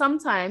because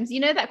sometimes, you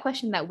know, that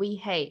question that we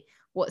hate,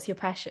 what's your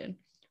passion?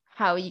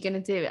 How are you going to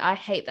do it? I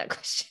hate that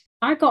question.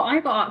 I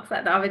got asked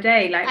that the other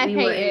day. Like I we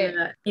were hate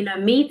in it. a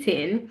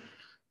meeting,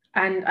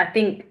 and I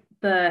think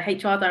the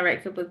HR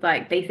director was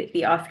like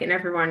basically asking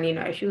everyone, you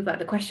know, she was like,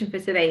 the question for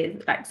today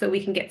is like, so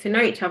we can get to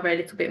know each other a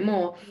little bit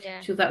more. Yeah.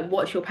 She was like,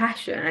 what's your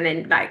passion? And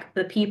then like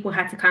the people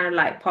had to kind of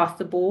like pass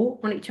the ball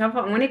on each other.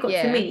 And when it got to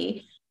Yeah.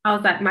 me, I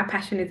was like, my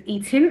passion is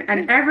eating,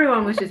 and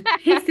everyone was just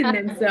pissing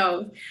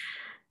themselves.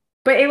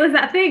 But it was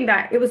that thing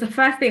that it was the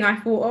first thing I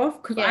thought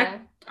of, because I Yeah.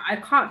 I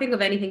can't think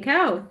of anything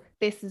else.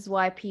 This is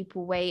why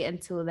people wait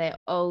until they're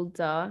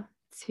older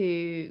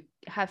to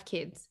have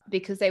kids,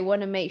 because they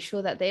want to make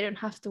sure that they don't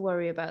have to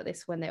worry about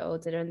this when they're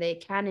older, and they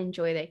can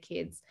enjoy their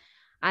kids.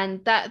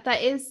 And that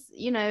is,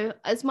 you know,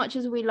 as much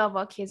as we love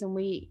our kids, and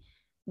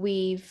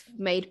we've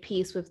made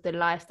peace with the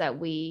life that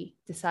we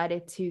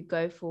decided to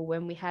go for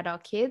when we had our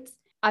kids,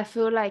 I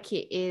feel like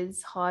it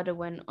is harder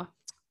when,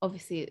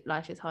 obviously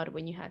life is harder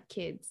when you have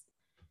kids.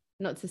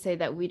 Not to say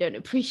that we don't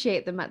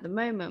appreciate them at the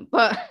moment,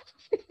 but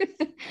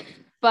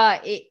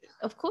but it,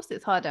 of course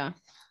it's harder.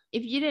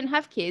 If you didn't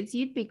have kids,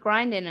 you'd be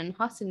grinding and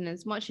hustling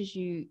as much as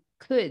you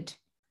could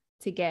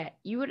to get.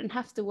 You wouldn't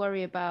have to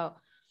worry about,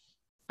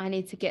 I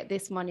need to get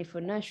this money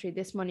for nursery,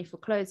 this money for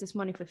clothes, this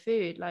money for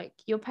food. Like,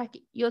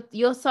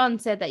 your son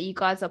said that you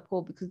guys are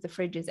poor because the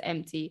fridge is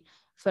empty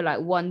for like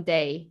one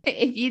day.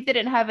 If you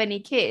didn't have any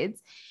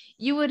kids,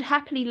 you would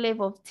happily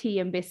live off tea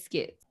and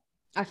biscuits.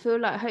 I feel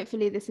like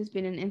hopefully this has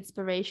been an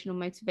inspirational,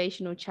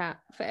 motivational chat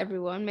for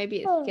everyone. Maybe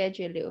it scared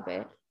you a little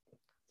bit.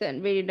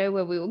 Don't really know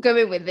where we were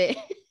going with it.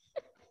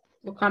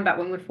 We'll come back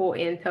when we're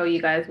 40 and tell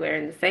you guys we're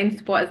in the same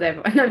spot as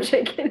everyone. I'm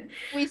joking.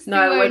 We still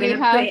No, we're only going to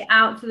put have it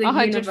out to the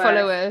 100 universe.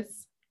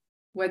 followers.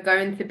 We're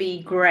going to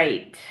be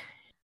great.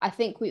 I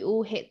think we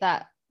all hit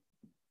that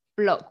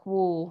block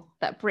wall,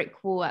 that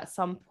brick wall at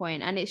some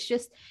point, and it's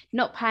just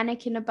not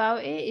panicking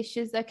about it. It's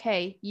just,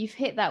 okay, you've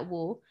hit that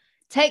wall,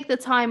 take the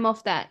time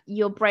off that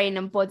your brain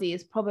and body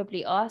is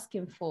probably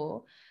asking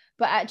for,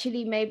 but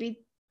actually maybe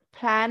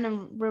plan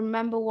and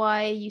remember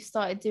why you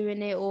started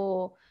doing it,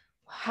 or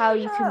how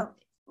you can,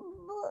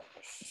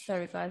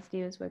 sorry guys,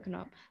 Leo's woken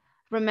up,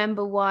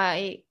 remember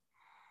why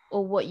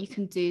or what you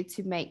can do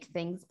to make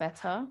things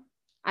better.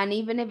 And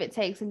even if it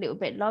takes a little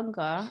bit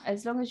longer,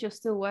 as long as you're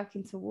still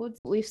working towards,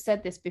 we've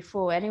said this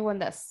before, anyone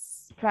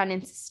that's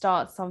planning to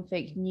start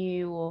something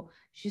new, or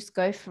just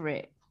go for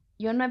it.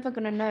 You're never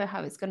going to know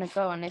how it's going to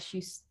go unless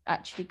you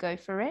actually go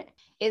for it.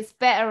 It's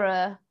better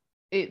a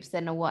oops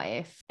than a what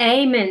if.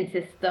 Amen,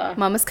 sister.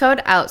 Mama's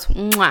Code out.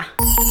 Mwah.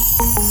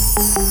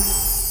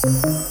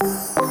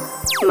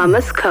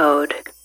 Mama's Code.